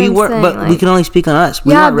That's what we I'm weren't. saying, But we like- can only speak on us.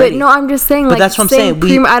 We Yeah, weren't but ready. no, I'm just saying. But Like, that's what I'm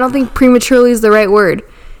saying. I don't think prematurely is the right word.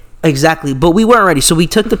 Exactly, but we weren't ready. So we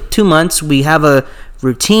took the 2 months. We have a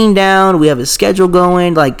routine down. We have a schedule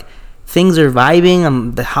going. Like, things are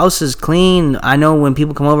vibing. The house is clean. I know when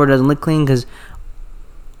people come over, it doesn't look clean because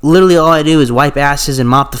literally all I do is wipe asses and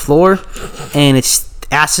mop the floor, and it's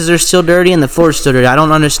asses are still dirty and the floor is still dirty. I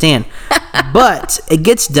don't understand, but it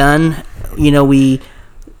gets done. You know, we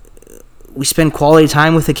spend quality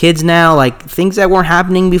time with the kids now, like things that weren't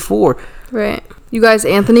happening before. Right. You guys,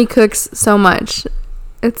 Anthony cooks so much.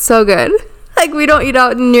 It's so good. Like, we don't eat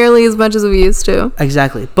out nearly as much as we used to.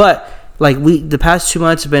 Exactly. But like the past 2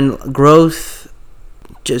 months have been growth,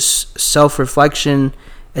 just self-reflection.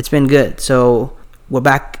 It's been good. So we're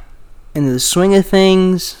back into the swing of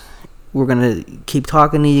things. We're going to keep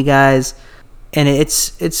talking to you guys, and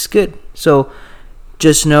it's good. So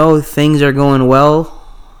just know things are going well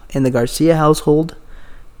in the Garcia household.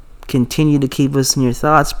 Continue to keep us in your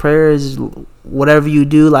thoughts, prayers, whatever you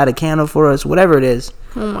do, light a candle for us, whatever it is.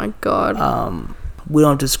 Oh my God. We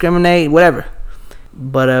don't discriminate, whatever.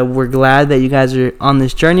 But we're glad that you guys are on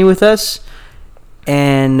this journey with us.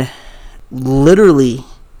 And literally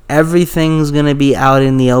everything's going to be out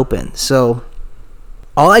in the open. So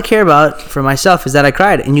all I care about for myself is that I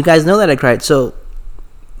cried. And you guys know that I cried. So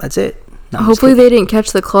that's it. No, I'm just Hopefully kidding. they didn't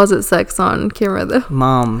catch the closet sex on camera, though.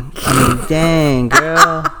 Mom, I mean, dang,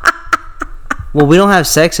 girl. Well, we don't have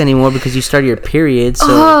sex anymore because you started your period. So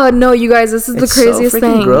Oh, no, you guys, this is the it's craziest so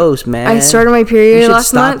freaking thing. gross, man. I started my You period should last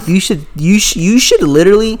stop. month. You should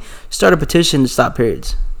literally start a petition to stop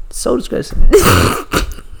periods. It's so disgusting.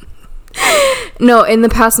 No, in the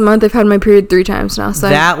past month, I've had my period 3 times now, so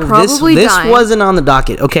I'm probably this dying. wasn't on the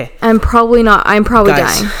docket. Okay, I'm probably not. I'm probably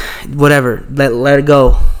guys, dying. whatever. Let it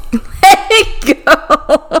go.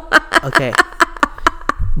 Go. Okay,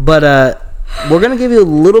 but we're gonna give you a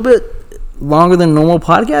little bit longer than normal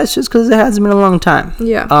podcast just because it hasn't been a long time.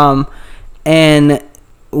 Yeah. And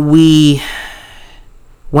we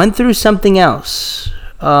went through something else,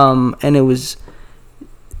 and it was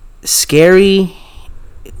scary.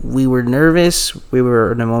 We were nervous. We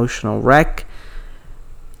were an emotional wreck.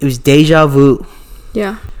 It was deja vu,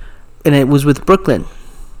 Yeah. and it was with Brooklyn.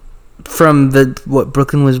 From what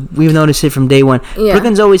Brooklyn was, we've noticed it from day one. Yeah.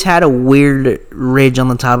 Brooklyn's always had a weird ridge on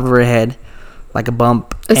the top of her head, like a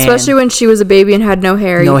bump. Especially when she was a baby and had no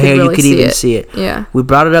hair. no hair, really you could see even it. see it. Yeah. We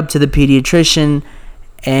brought it up to the pediatrician,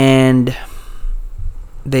 and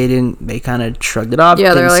they kind of shrugged it off.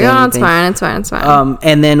 Yeah, they're didn't like, say oh, it's anything. fine, it's fine, it's fine.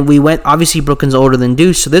 And then we went, obviously Brooklyn's older than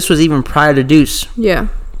Deuce, so this was even prior to Deuce. Yeah.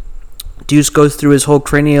 Deuce goes through his whole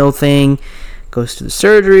cranial thing, goes through the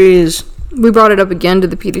surgeries, We brought it up again to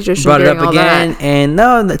the pediatrician. brought it during up all again, that. and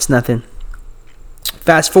no, that's nothing.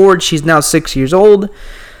 Fast forward, she's now 6 years old.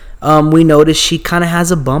 We noticed she kind of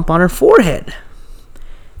has a bump on her forehead.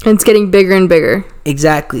 And it's getting bigger and bigger.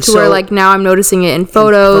 Exactly. To where, like, now I'm noticing it in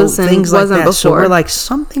photos and things wasn't like that. before. So we're like,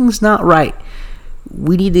 something's not right.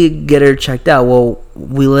 We need to get her checked out. Well,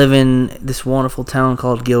 we live in this wonderful town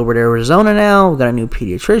called Gilbert, Arizona now. We got a new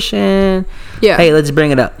pediatrician. Yeah. Hey, let's bring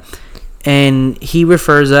it up. And he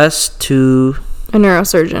refers us to A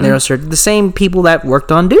neurosurgeon. the same people that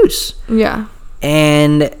worked on Deuce. Yeah.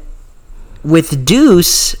 And with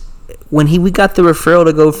Deuce, when we got the referral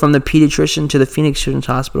to go from the pediatrician to the Phoenix Children's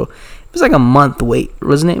Hospital, it was like a month wait,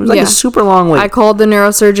 wasn't it? It was like Yeah. a super long wait. I called the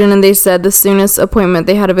neurosurgeon and they said the soonest appointment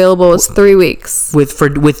they had available was 3 weeks. with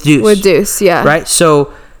Deuce. With Deuce, yeah. Right?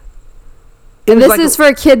 So it And was this like is for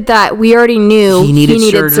a kid that we already knew he needed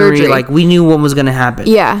surgery. Like, we knew what was going to happen.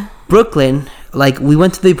 yeah. Brooklyn, like, we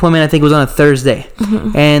went to the appointment, I think it was on a Thursday.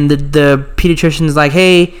 Mm-hmm. And the pediatrician's like,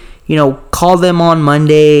 hey, call them on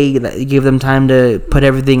Monday, give them time to put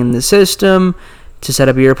everything in the system to set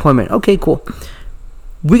up your appointment. Okay, cool.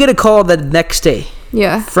 We get a call the next day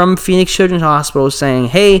Yeah. from Phoenix Children's Hospital saying,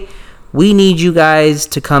 hey, we need you guys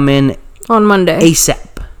to come in On Monday. ASAP.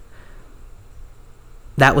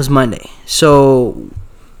 That was Monday. So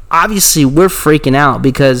obviously we're freaking out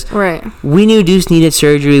because Right. we knew Deuce needed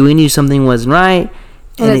surgery. We knew something wasn't right.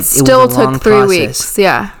 And it was still a long took 3 process. weeks.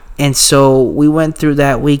 Yeah. And so we went through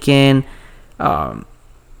that weekend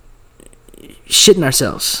shitting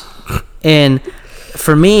ourselves. And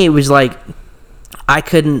for me, it was like I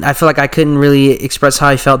feel like I couldn't really express how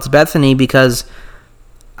I felt to Bethany because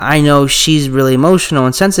I know she's really emotional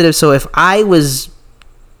and sensitive. So if I was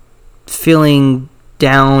feeling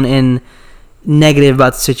down and negative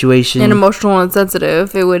about the situation, and emotional and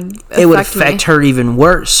sensitive, it would affect her even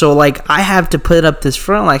worse. So like I have to put up this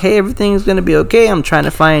front like, hey, everything's gonna be okay. I'm trying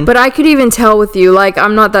to find, but I could even tell with you, like,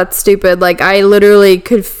 I'm not that stupid. Like, I literally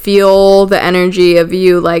could feel the energy of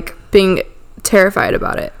you, like, being terrified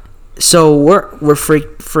about it. So we're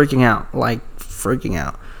freaking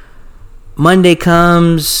out. Monday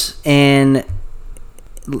comes, and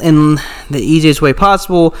in the easiest way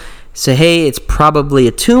possible, say, hey, it's probably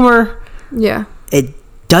a tumor. Yeah. It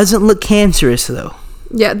doesn't look cancerous, though.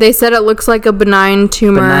 Yeah, they said it looks like a benign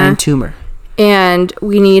tumor. And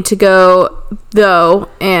we need to go, though,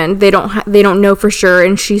 and they don't know for sure.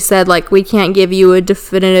 And she said, like, we can't give you a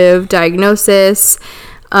definitive diagnosis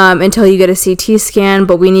until you get a CT scan,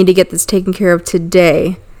 but we need to get this taken care of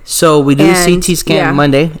today. So we do a CT scan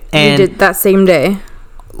Monday, and we did that same day.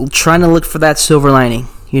 Trying to look for that silver lining.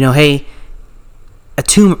 You know, hey, a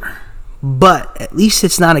tumor, but at least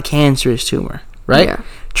it's not a cancerous tumor, right? Yeah.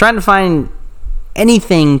 Trying to find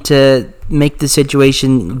anything to make the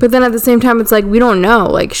situation. But then at the same time, it's like, we don't know.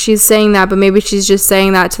 Like, she's saying that, but maybe she's just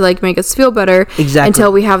saying that to, like, make us feel better. Exactly.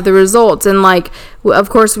 Until we have the results. And, like, of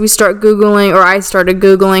course, we start Googling, or I started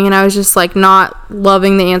Googling, and I was just, like, not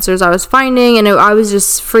loving the answers I was finding, and I was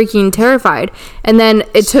just freaking terrified. And then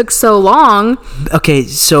it took so long. Okay,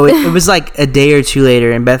 so it was, like, a day or two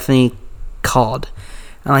later, and Bethany called.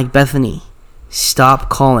 I'm like, Bethany, stop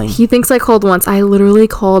calling. He thinks I called once. I literally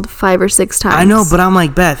called 5 or 6 times. I know, but I'm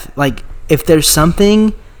like, Beth, like, if there's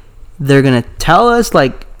something they're gonna tell us,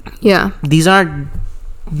 like, yeah, these aren't,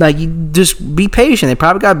 like, you just be patient. They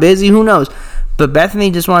probably got busy, who knows. But Bethany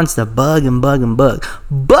just wants to bug.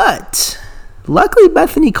 But luckily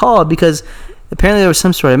Bethany called, because apparently there was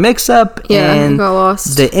some sort of mix-up. Yeah, and I got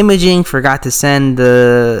lost. The imaging forgot to send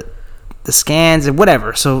the scans and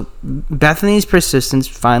whatever. So Bethany's persistence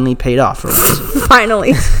finally paid off for us.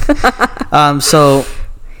 Finally. So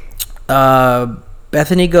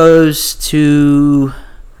Bethany goes to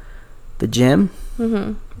the gym.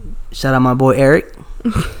 Mm-hmm. Shout out my boy Eric.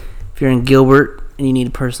 If you're in Gilbert and you need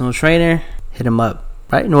a personal trainer, hit him up.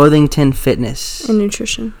 Right? Northington Fitness and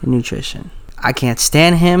Nutrition. I can't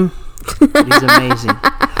stand him, but he's amazing.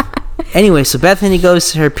 Anyway, so Bethany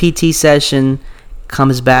goes to her PT session,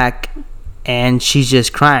 comes back, and she's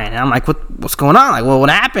just crying. And I'm like, what's going on? Like, well, what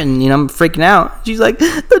happened? You know, I'm freaking out. She's like,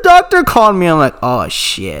 the doctor called me. I'm like, oh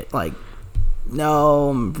shit. Like,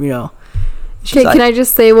 no, you know. Okay, like, can I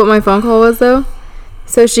just say what my phone call was, though?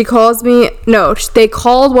 So she calls me. No, they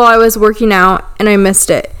called while I was working out, and I missed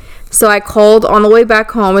it. So I called on the way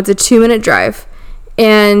back home. It's a 2-minute drive.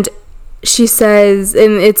 And she says,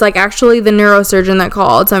 and it's like actually the neurosurgeon that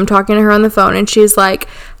called. So I'm talking to her on the phone, and she's like,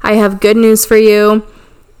 I have good news for you.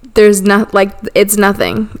 There's not, like, it's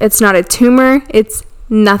nothing. It's not a tumor. It's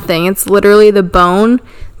nothing. It's literally the bone.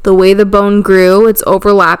 The way the bone grew, it's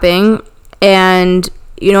overlapping. And,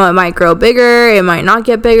 you know, it might grow bigger. It might not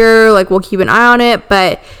get bigger. Like, we'll keep an eye on it.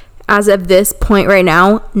 But as of this point right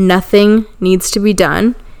now, nothing needs to be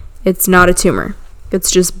done. It's not a tumor.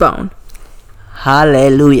 It's just bone.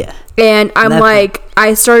 Hallelujah. And I'm like,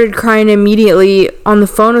 I started crying immediately on the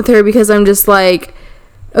phone with her, because I'm just like,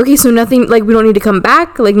 okay, so nothing, like, we don't need to come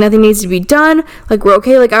back. Like, nothing needs to be done. Like, we're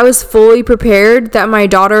okay. Like, I was fully prepared that my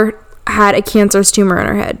daughter had a cancerous tumor in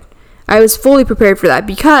her head. I was fully prepared for that,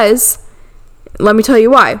 because let me tell you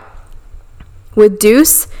why. With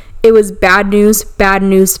Deuce, it was bad news, bad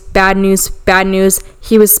news, bad news, bad news.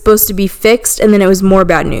 He was supposed to be fixed, and then it was more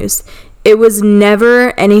bad news. It was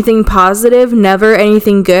never anything positive, never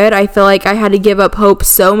anything good. I feel like I had to give up hope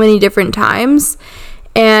so many different times.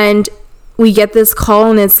 And we get this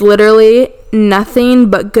call, and it's literally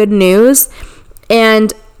nothing but good news.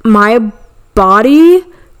 And my body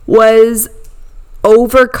was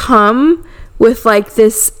overcome with, like,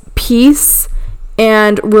 this peace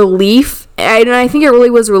and relief. And I think it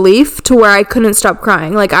really was relief to where I couldn't stop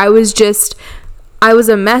crying. Like, I was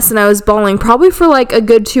a mess, and I was bawling probably for like a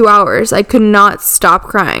good 2 hours. I could not stop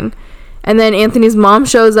crying. And then Anthony's mom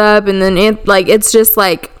shows up, and then it's just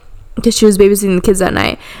like, because she was babysitting the kids that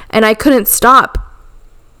night, and I couldn't stop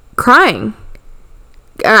crying.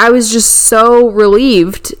 I was just so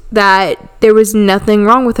relieved that there was nothing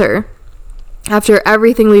wrong with her after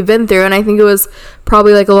everything we've been through. And I think it was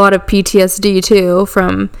probably like a lot of PTSD too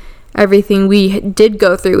from everything we did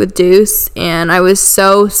go through with Deuce, and I was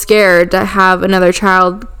so scared to have another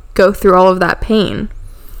child go through all of that pain.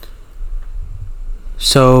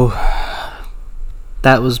 So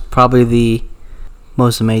that was probably the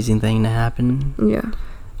most amazing thing to happen. Yeah.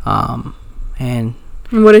 And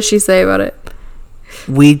what did she say about it?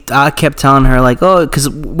 I kept telling her like, oh, because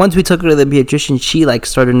once we took her to the pediatrician, she like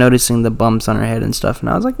started noticing the bumps on her head and stuff, and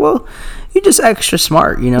I was like, well, you're just extra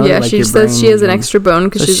smart, you know. Yeah, like she says she has an extra bone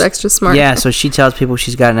because she's extra smart. Yeah, so she tells people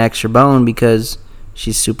she's got an extra bone because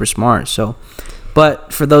she's super smart. So,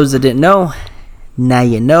 but for those that didn't know, now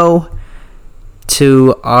you know.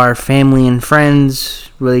 To our family and friends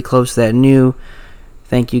really close that knew,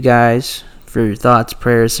 thank you guys for your thoughts,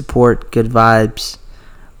 prayers, support, good vibes.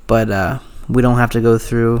 But we don't have to go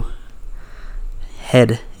through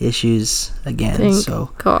head issues again.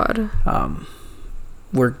 Thank God.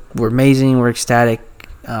 We're amazing. We're ecstatic.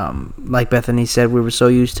 Like Bethany said, we were so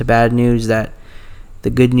used to bad news that the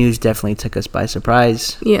good news definitely took us by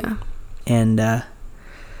surprise. Yeah. And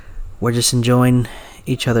we're just enjoying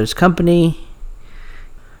each other's company.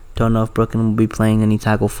 Don't know if Brooklyn will be playing any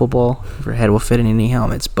tackle football, if her head will fit in any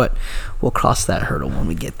helmets, but we'll cross that hurdle when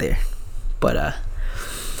we get there. But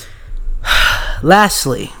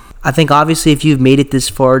lastly, I think obviously if you've made it this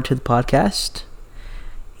far to the podcast,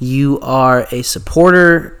 you are a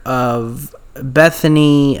supporter of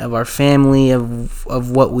Bethany, of our family, of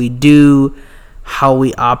what we do, how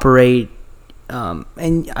we operate,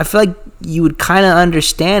 and I feel like you would kind of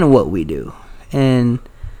understand what we do and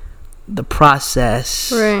the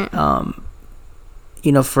process, right?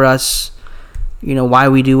 You know, for us, you know, why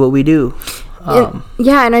we do what we do.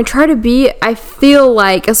 Yeah, and I try to be, I feel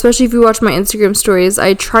like, especially if you watch my Instagram stories,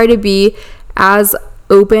 I try to be as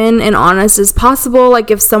open and honest as possible.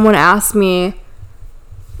 Like if someone asks me,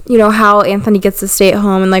 you know, how Anthony gets to stay at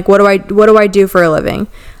home and like what do I do for a living,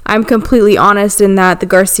 I'm completely honest in that the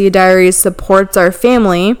Garcia Diaries supports our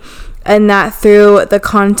family. And that through the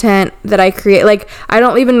content that I create, like I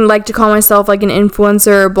don't even like to call myself like an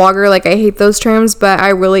influencer or blogger, like I hate those terms, but I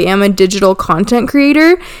really am a digital content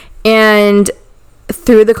creator, and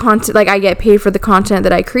through the content, like I get paid for the content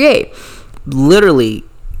that I create. Literally,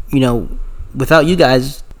 you know, without you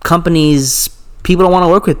guys, people don't want to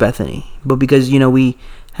work with Bethany, but because, you know, we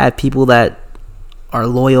have people that are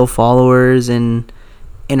loyal followers and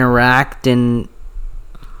interact, and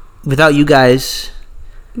without you guys,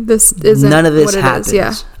 this isn't none of this what happens.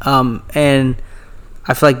 Yeah. And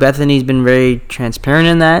I feel like Bethany's been very transparent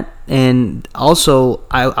in that, and also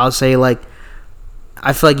I'll say, like,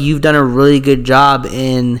 I feel like you've done a really good job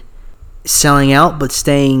in selling out but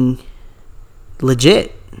staying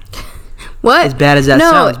legit. What? As bad as that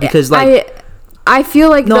sounds, because like I feel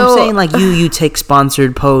like I'm saying like you take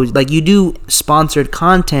sponsored posts, like you do sponsored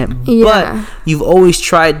content, but you've always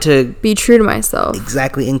tried to be true to myself.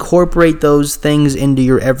 Exactly, incorporate those things into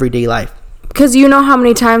your everyday life. Because you know how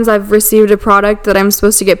many times I've received a product that I'm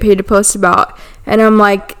supposed to get paid to post about, and I'm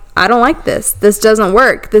like, I don't like this. This doesn't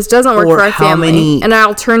work. This doesn't work for our family, and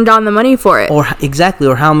I'll turn down the money for it. Or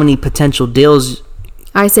how many potential deals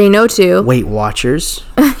I say no to. Weight Watchers.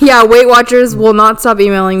 Yeah, Weight Watchers will not stop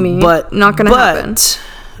emailing me. But not gonna happen.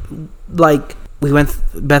 Like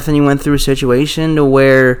Bethany went through a situation to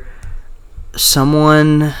where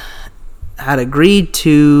someone had agreed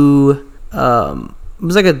to it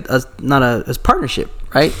was like a partnership,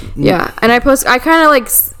 right? Yeah, and I kind of like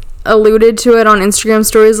alluded to it on Instagram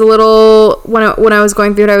stories a little when I was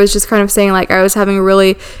going through it. I was just kind of saying like I was having a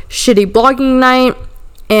really shitty blogging night,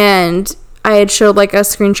 and I had showed like a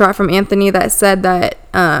screenshot from Anthony that said that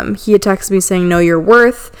he had texted me saying know your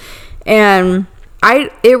worth, and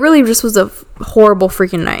it really just was a horrible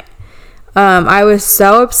freaking night. I was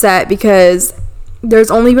so upset because there's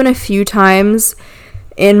only been a few times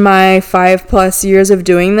in my 5+ years of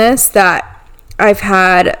doing this that I've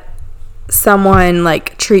had someone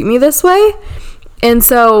like treat me this way, and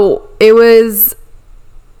so it was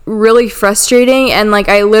really frustrating, and like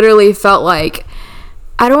I literally felt like,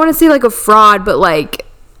 I don't want to say like a fraud, but like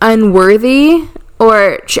unworthy,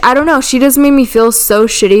 or I don't know, she just made me feel so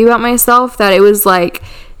shitty about myself that it was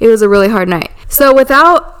a really hard night. So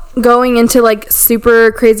without going into like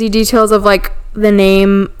super crazy details of like the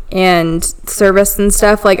name and service and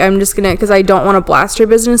stuff, like I'm just gonna, because I don't want to blast her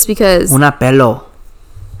business, because una pelo.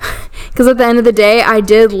 Because at the end of the day, I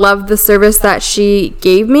did love the service that she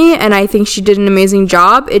gave me, and I think she did an amazing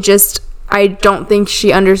job. I don't think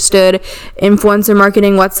she understood influencer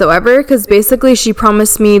marketing whatsoever, because basically she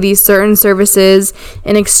promised me these certain services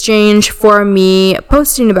in exchange for me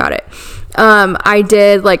posting about it. I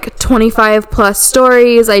did like 25+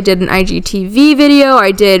 stories, I did an IGTV video,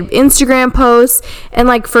 I did Instagram posts, and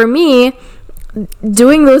like for me,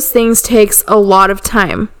 doing those things takes a lot of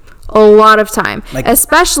time. Like,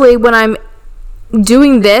 especially when I'm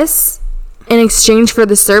doing this in exchange for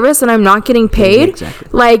the service and I'm not getting paid. Exactly.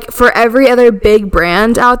 Like for every other big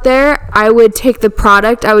brand out there, I would take the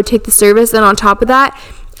product, I would take the service, and on top of that,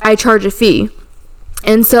 I charge a fee.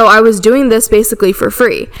 And so I was doing this basically for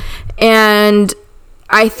free. And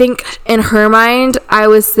I think in her mind, I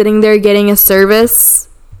was sitting there getting a service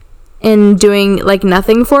and doing like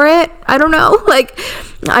nothing for it. I don't know. Like,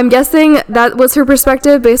 I'm guessing that was her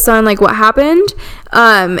perspective based on like what happened.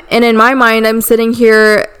 And in my mind, I'm sitting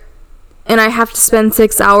here and I have to spend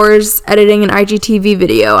 6 hours editing an IGTV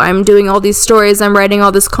video. I'm doing all these stories. I'm writing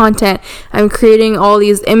all this content. I'm creating all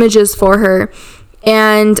these images for her.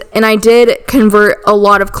 And I did convert a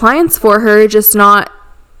lot of clients for her, just not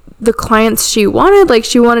the clients she wanted. Like,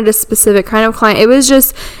 she wanted a specific kind of client. It was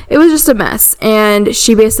just a mess. And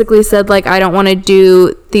she basically said, like, I don't want to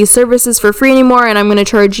do these services for free anymore, and I'm going to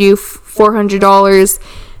charge you $400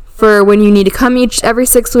 for when you need to come every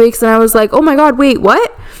 6 weeks. And I was like, oh my God, wait,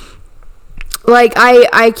 what? Like,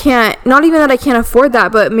 I can't, not even that I can't afford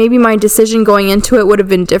that, but maybe my decision going into it would have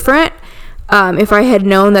been different if I had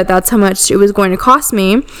known that that's how much it was going to cost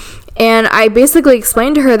me. And I basically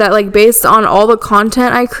explained to her that, like, based on all the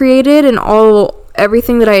content I created and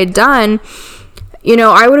everything that I had done, you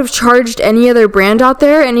know, I would have charged any other brand out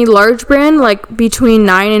there, any large brand, like between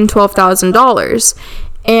 $9,000 and $12,000.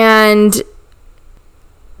 And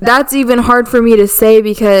that's even hard for me to say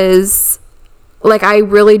because, like, I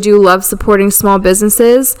really do love supporting small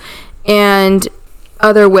businesses and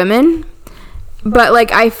other women. But,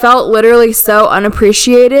 like, I felt literally so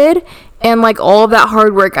unappreciated, and, like, all of that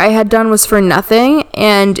hard work I had done was for nothing,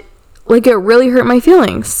 and, like, it really hurt my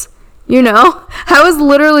feelings, you know? I was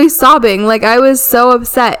literally sobbing. Like, I was so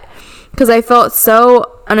upset because I felt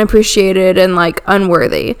so unappreciated and, like,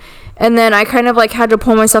 unworthy. And then I kind of, like, had to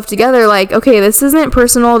pull myself together, like, okay, this isn't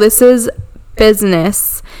personal, this is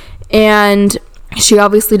business, and she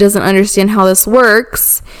obviously doesn't understand how this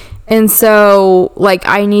works. And so, like,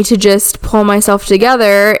 I need to just pull myself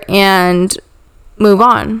together and move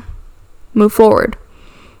forward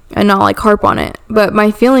and not, like, harp on it. But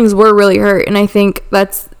my feelings were really hurt, and I think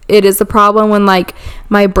it is a problem when, like,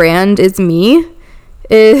 my brand is me,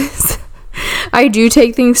 is I do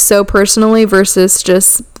take things so personally versus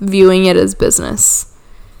just viewing it as business.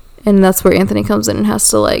 And that's where Anthony comes in and has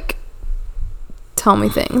to, like, tell me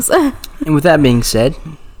things. And with that being said,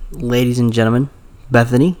 ladies and gentlemen,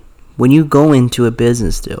 Bethany, when you go into a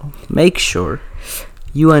business deal, make sure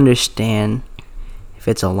you understand if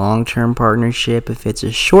it's a long-term partnership, if it's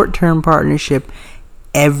a short-term partnership,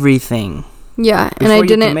 everything. Yeah, and I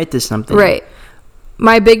didn't commit to something. Right.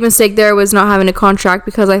 My big mistake there was not having a contract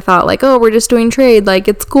because I thought, like, oh, we're just doing trade, like,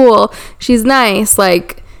 it's cool, she's nice,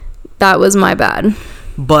 like, that was my bad.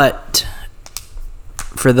 But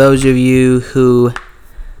for those of you who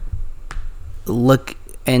look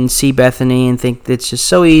and see Bethany and think it's just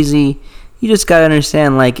so easy, you just gotta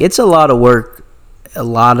understand, like, it's a lot of work, a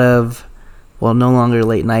lot of, well, no longer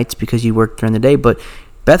late nights because you work during the day, but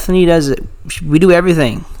Bethany does it. We do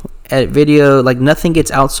everything at video, like, nothing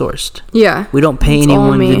gets outsourced. Yeah, we don't pay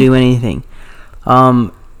anyone to do anything.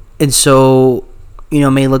 And so, you know,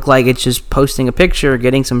 it may look like it's just posting a picture,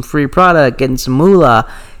 getting some free product, getting some moolah.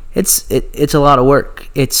 It's a lot of work.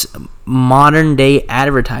 It's modern day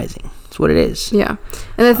advertising. That's what it is. Yeah.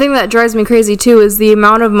 And the thing that drives me crazy too is the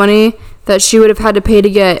amount of money that she would have had to pay to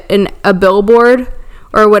get a billboard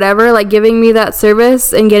or whatever, like, giving me that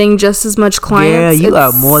service and getting just as much clients. Yeah, you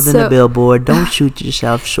are more than a billboard. Don't shoot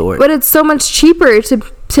yourself short. But it's so much cheaper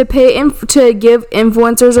to pay to give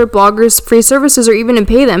influencers or bloggers free services, or even to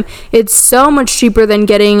pay them. It's so much cheaper than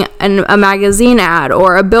getting a magazine ad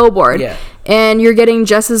or a billboard. Yeah. And you're getting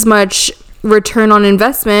just as much return on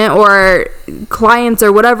investment or clients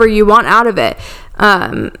or whatever you want out of it.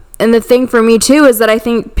 And the thing for me too is that I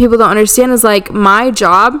think people don't understand is, like, my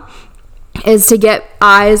job is to get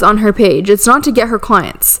eyes on her page. It's not to get her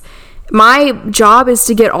clients. My job is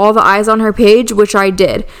to get all the eyes on her page, which I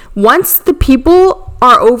did. Once the people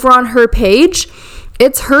are over on her page,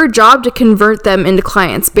 it's her job to convert them into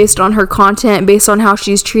clients based on her content, based on how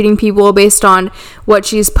she's treating people, based on what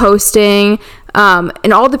she's posting,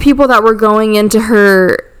 and all the people that were going into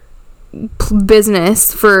her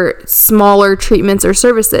business for smaller treatments or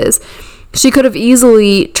services. She could have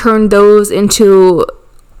easily turned those into,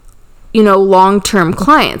 you know, long-term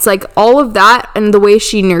clients. Like, all of that and the way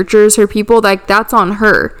she nurtures her people, like, that's on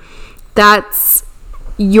her. That's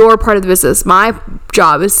your part of the business. My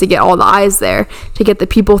job is to get all the eyes there, to get the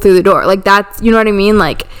people through the door. Like, that's, you know what I mean?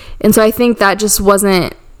 Like, and so I think that just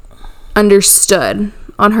wasn't understood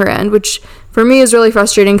on her end, which for me is really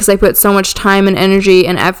frustrating because I put so much time and energy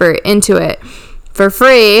and effort into it for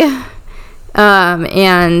free,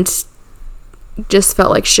 and just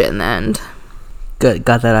felt like shit in the end. Good.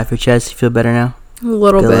 Got that off your chest? You feel better now? A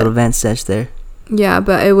little bit. A little vent sesh there. Yeah,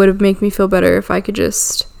 but it would have made me feel better if I could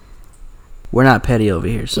just we're not petty over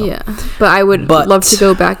here. So Yeah, but I would love to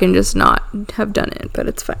go back and just not have done it, but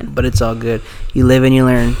it's fine. But it's all good. You live and you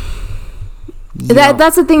learn.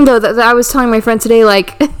 That's the thing, though, that I was telling my friend today,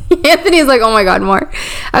 like, Anthony's like, oh my God, more.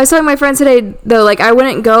 I was telling my friend today, though, like, I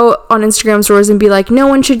wouldn't go on Instagram stories and be like, no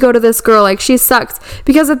one should go to this girl, like, she sucks.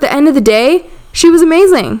 Because at the end of the day, she was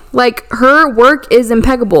amazing. Like, her work is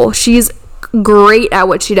impeccable. She's great at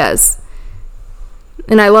what she does.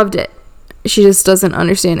 And I loved it. She just doesn't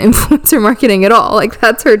understand influencer marketing at all. Like,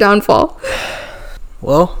 that's her downfall.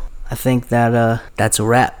 Well, I think that that's a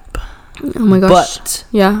wrap. Oh my gosh. But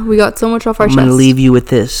yeah, we got so much off our chest. I'm going to leave you with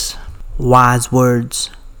this. Wise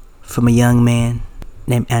words from a young man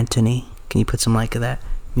named Anthony. Can you put some like of that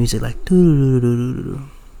music, like doo-doo-doo-doo-doo-doo?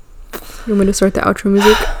 You want me to start the outro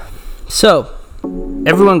music? So,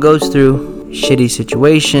 everyone goes through shitty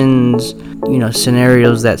situations,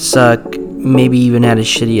 scenarios that suck, maybe even had a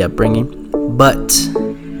shitty upbringing. But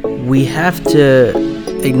we have to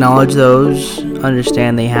acknowledge those,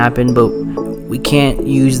 understand they happen, but we can't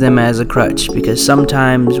use them as a crutch, because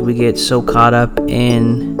sometimes we get so caught up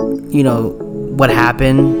in, what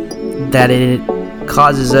happened, that it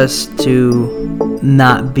causes us to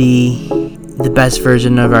not be the best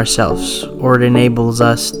version of ourselves, or it enables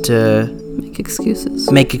us to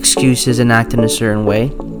Make excuses and act in a certain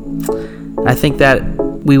way. I think that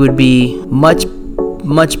we would be much,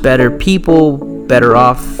 much better people, better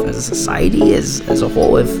off as a society, as a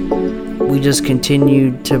whole, if we just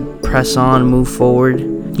continued to press on, move forward.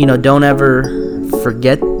 Don't ever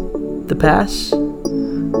forget the past,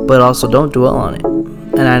 but also don't dwell on it.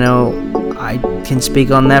 And I know I can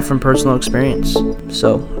speak on that from personal experience.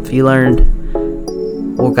 So if you learned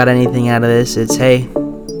or got anything out of this, it's, hey,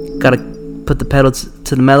 gotta put the pedal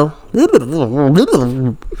to the metal.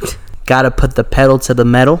 Gotta put the pedal to the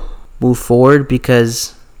metal. Move forward,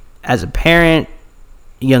 because as a parent,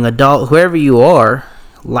 young adult, whoever you are,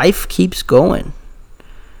 life keeps going.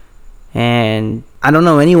 And I don't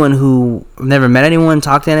know anyone I've never met anyone,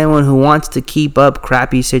 talked to anyone who wants to keep up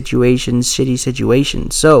crappy situations, shitty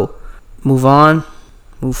situations. So, move on,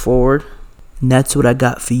 move forward. And that's what I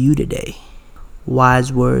got for you today.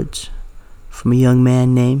 Wise words from a young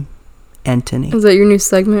man named Anthony. Is that your new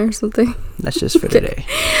segment or something? That's just for today.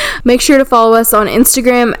 Make sure to follow us on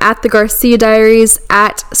Instagram at The Garcia Diaries,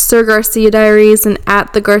 at Sir Garcia Diaries, and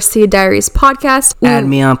at The Garcia Diaries Podcast. Add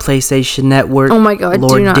me on PlayStation Network. Oh my God,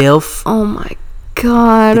 Lord do not. Dilf. Oh my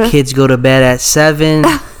God. The kids go to bed at 7.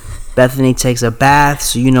 Bethany takes a bath,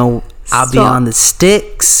 so I'll be on the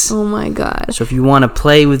sticks. Oh my God. So if you want to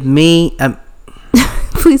play with me,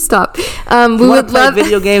 please stop. We would would play love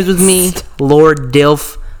video games with me. Lord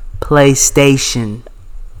Dilf PlayStation.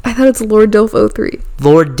 I thought it's Lord Dilf 03.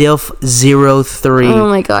 Lord Dilf 03. Oh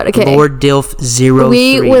my God. Okay. Lord Dilf 03.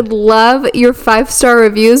 We would love your 5-star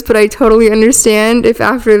reviews, but I totally understand if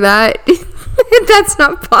after that that's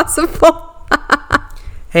not possible.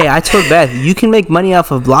 Hey, I told Beth, you can make money off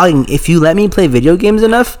of blogging. If you let me play video games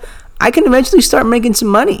enough, I can eventually start making some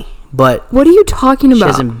money. But what are you talking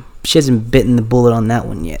about? She hasn't bitten the bullet on that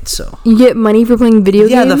one yet. So you get money for playing video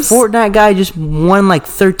games? Yeah, the Fortnite guy just won like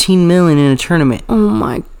 $13 million in a tournament. Oh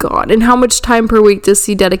my God. And how much time per week does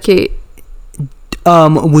he dedicate?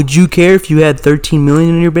 Would you care if you had $13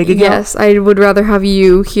 million in your bank account? Yes, I would rather have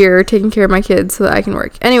you here taking care of my kids so that I can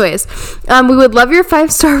work. Anyways, we would love your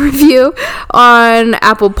 5-star review on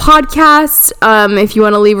Apple Podcasts. If you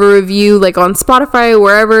want to leave a review like on Spotify,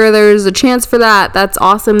 wherever there's a chance for that, that's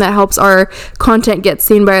awesome. That helps our content get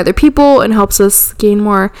seen by other people and helps us gain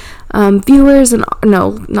more viewers and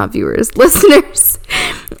listeners.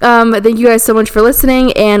 Thank you guys so much for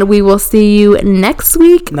listening, and we will see you next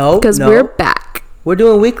week. Because we're back. We're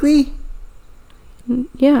doing weekly?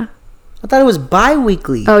 Yeah. I thought it was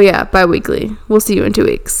bi-weekly. Oh yeah, bi-weekly. We'll see you in 2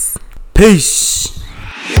 weeks. Peace.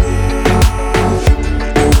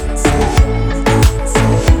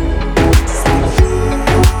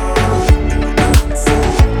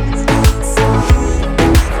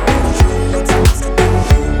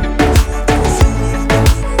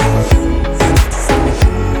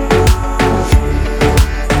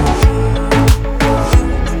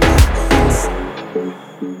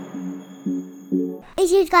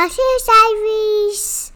 It's your Garcia Diaries.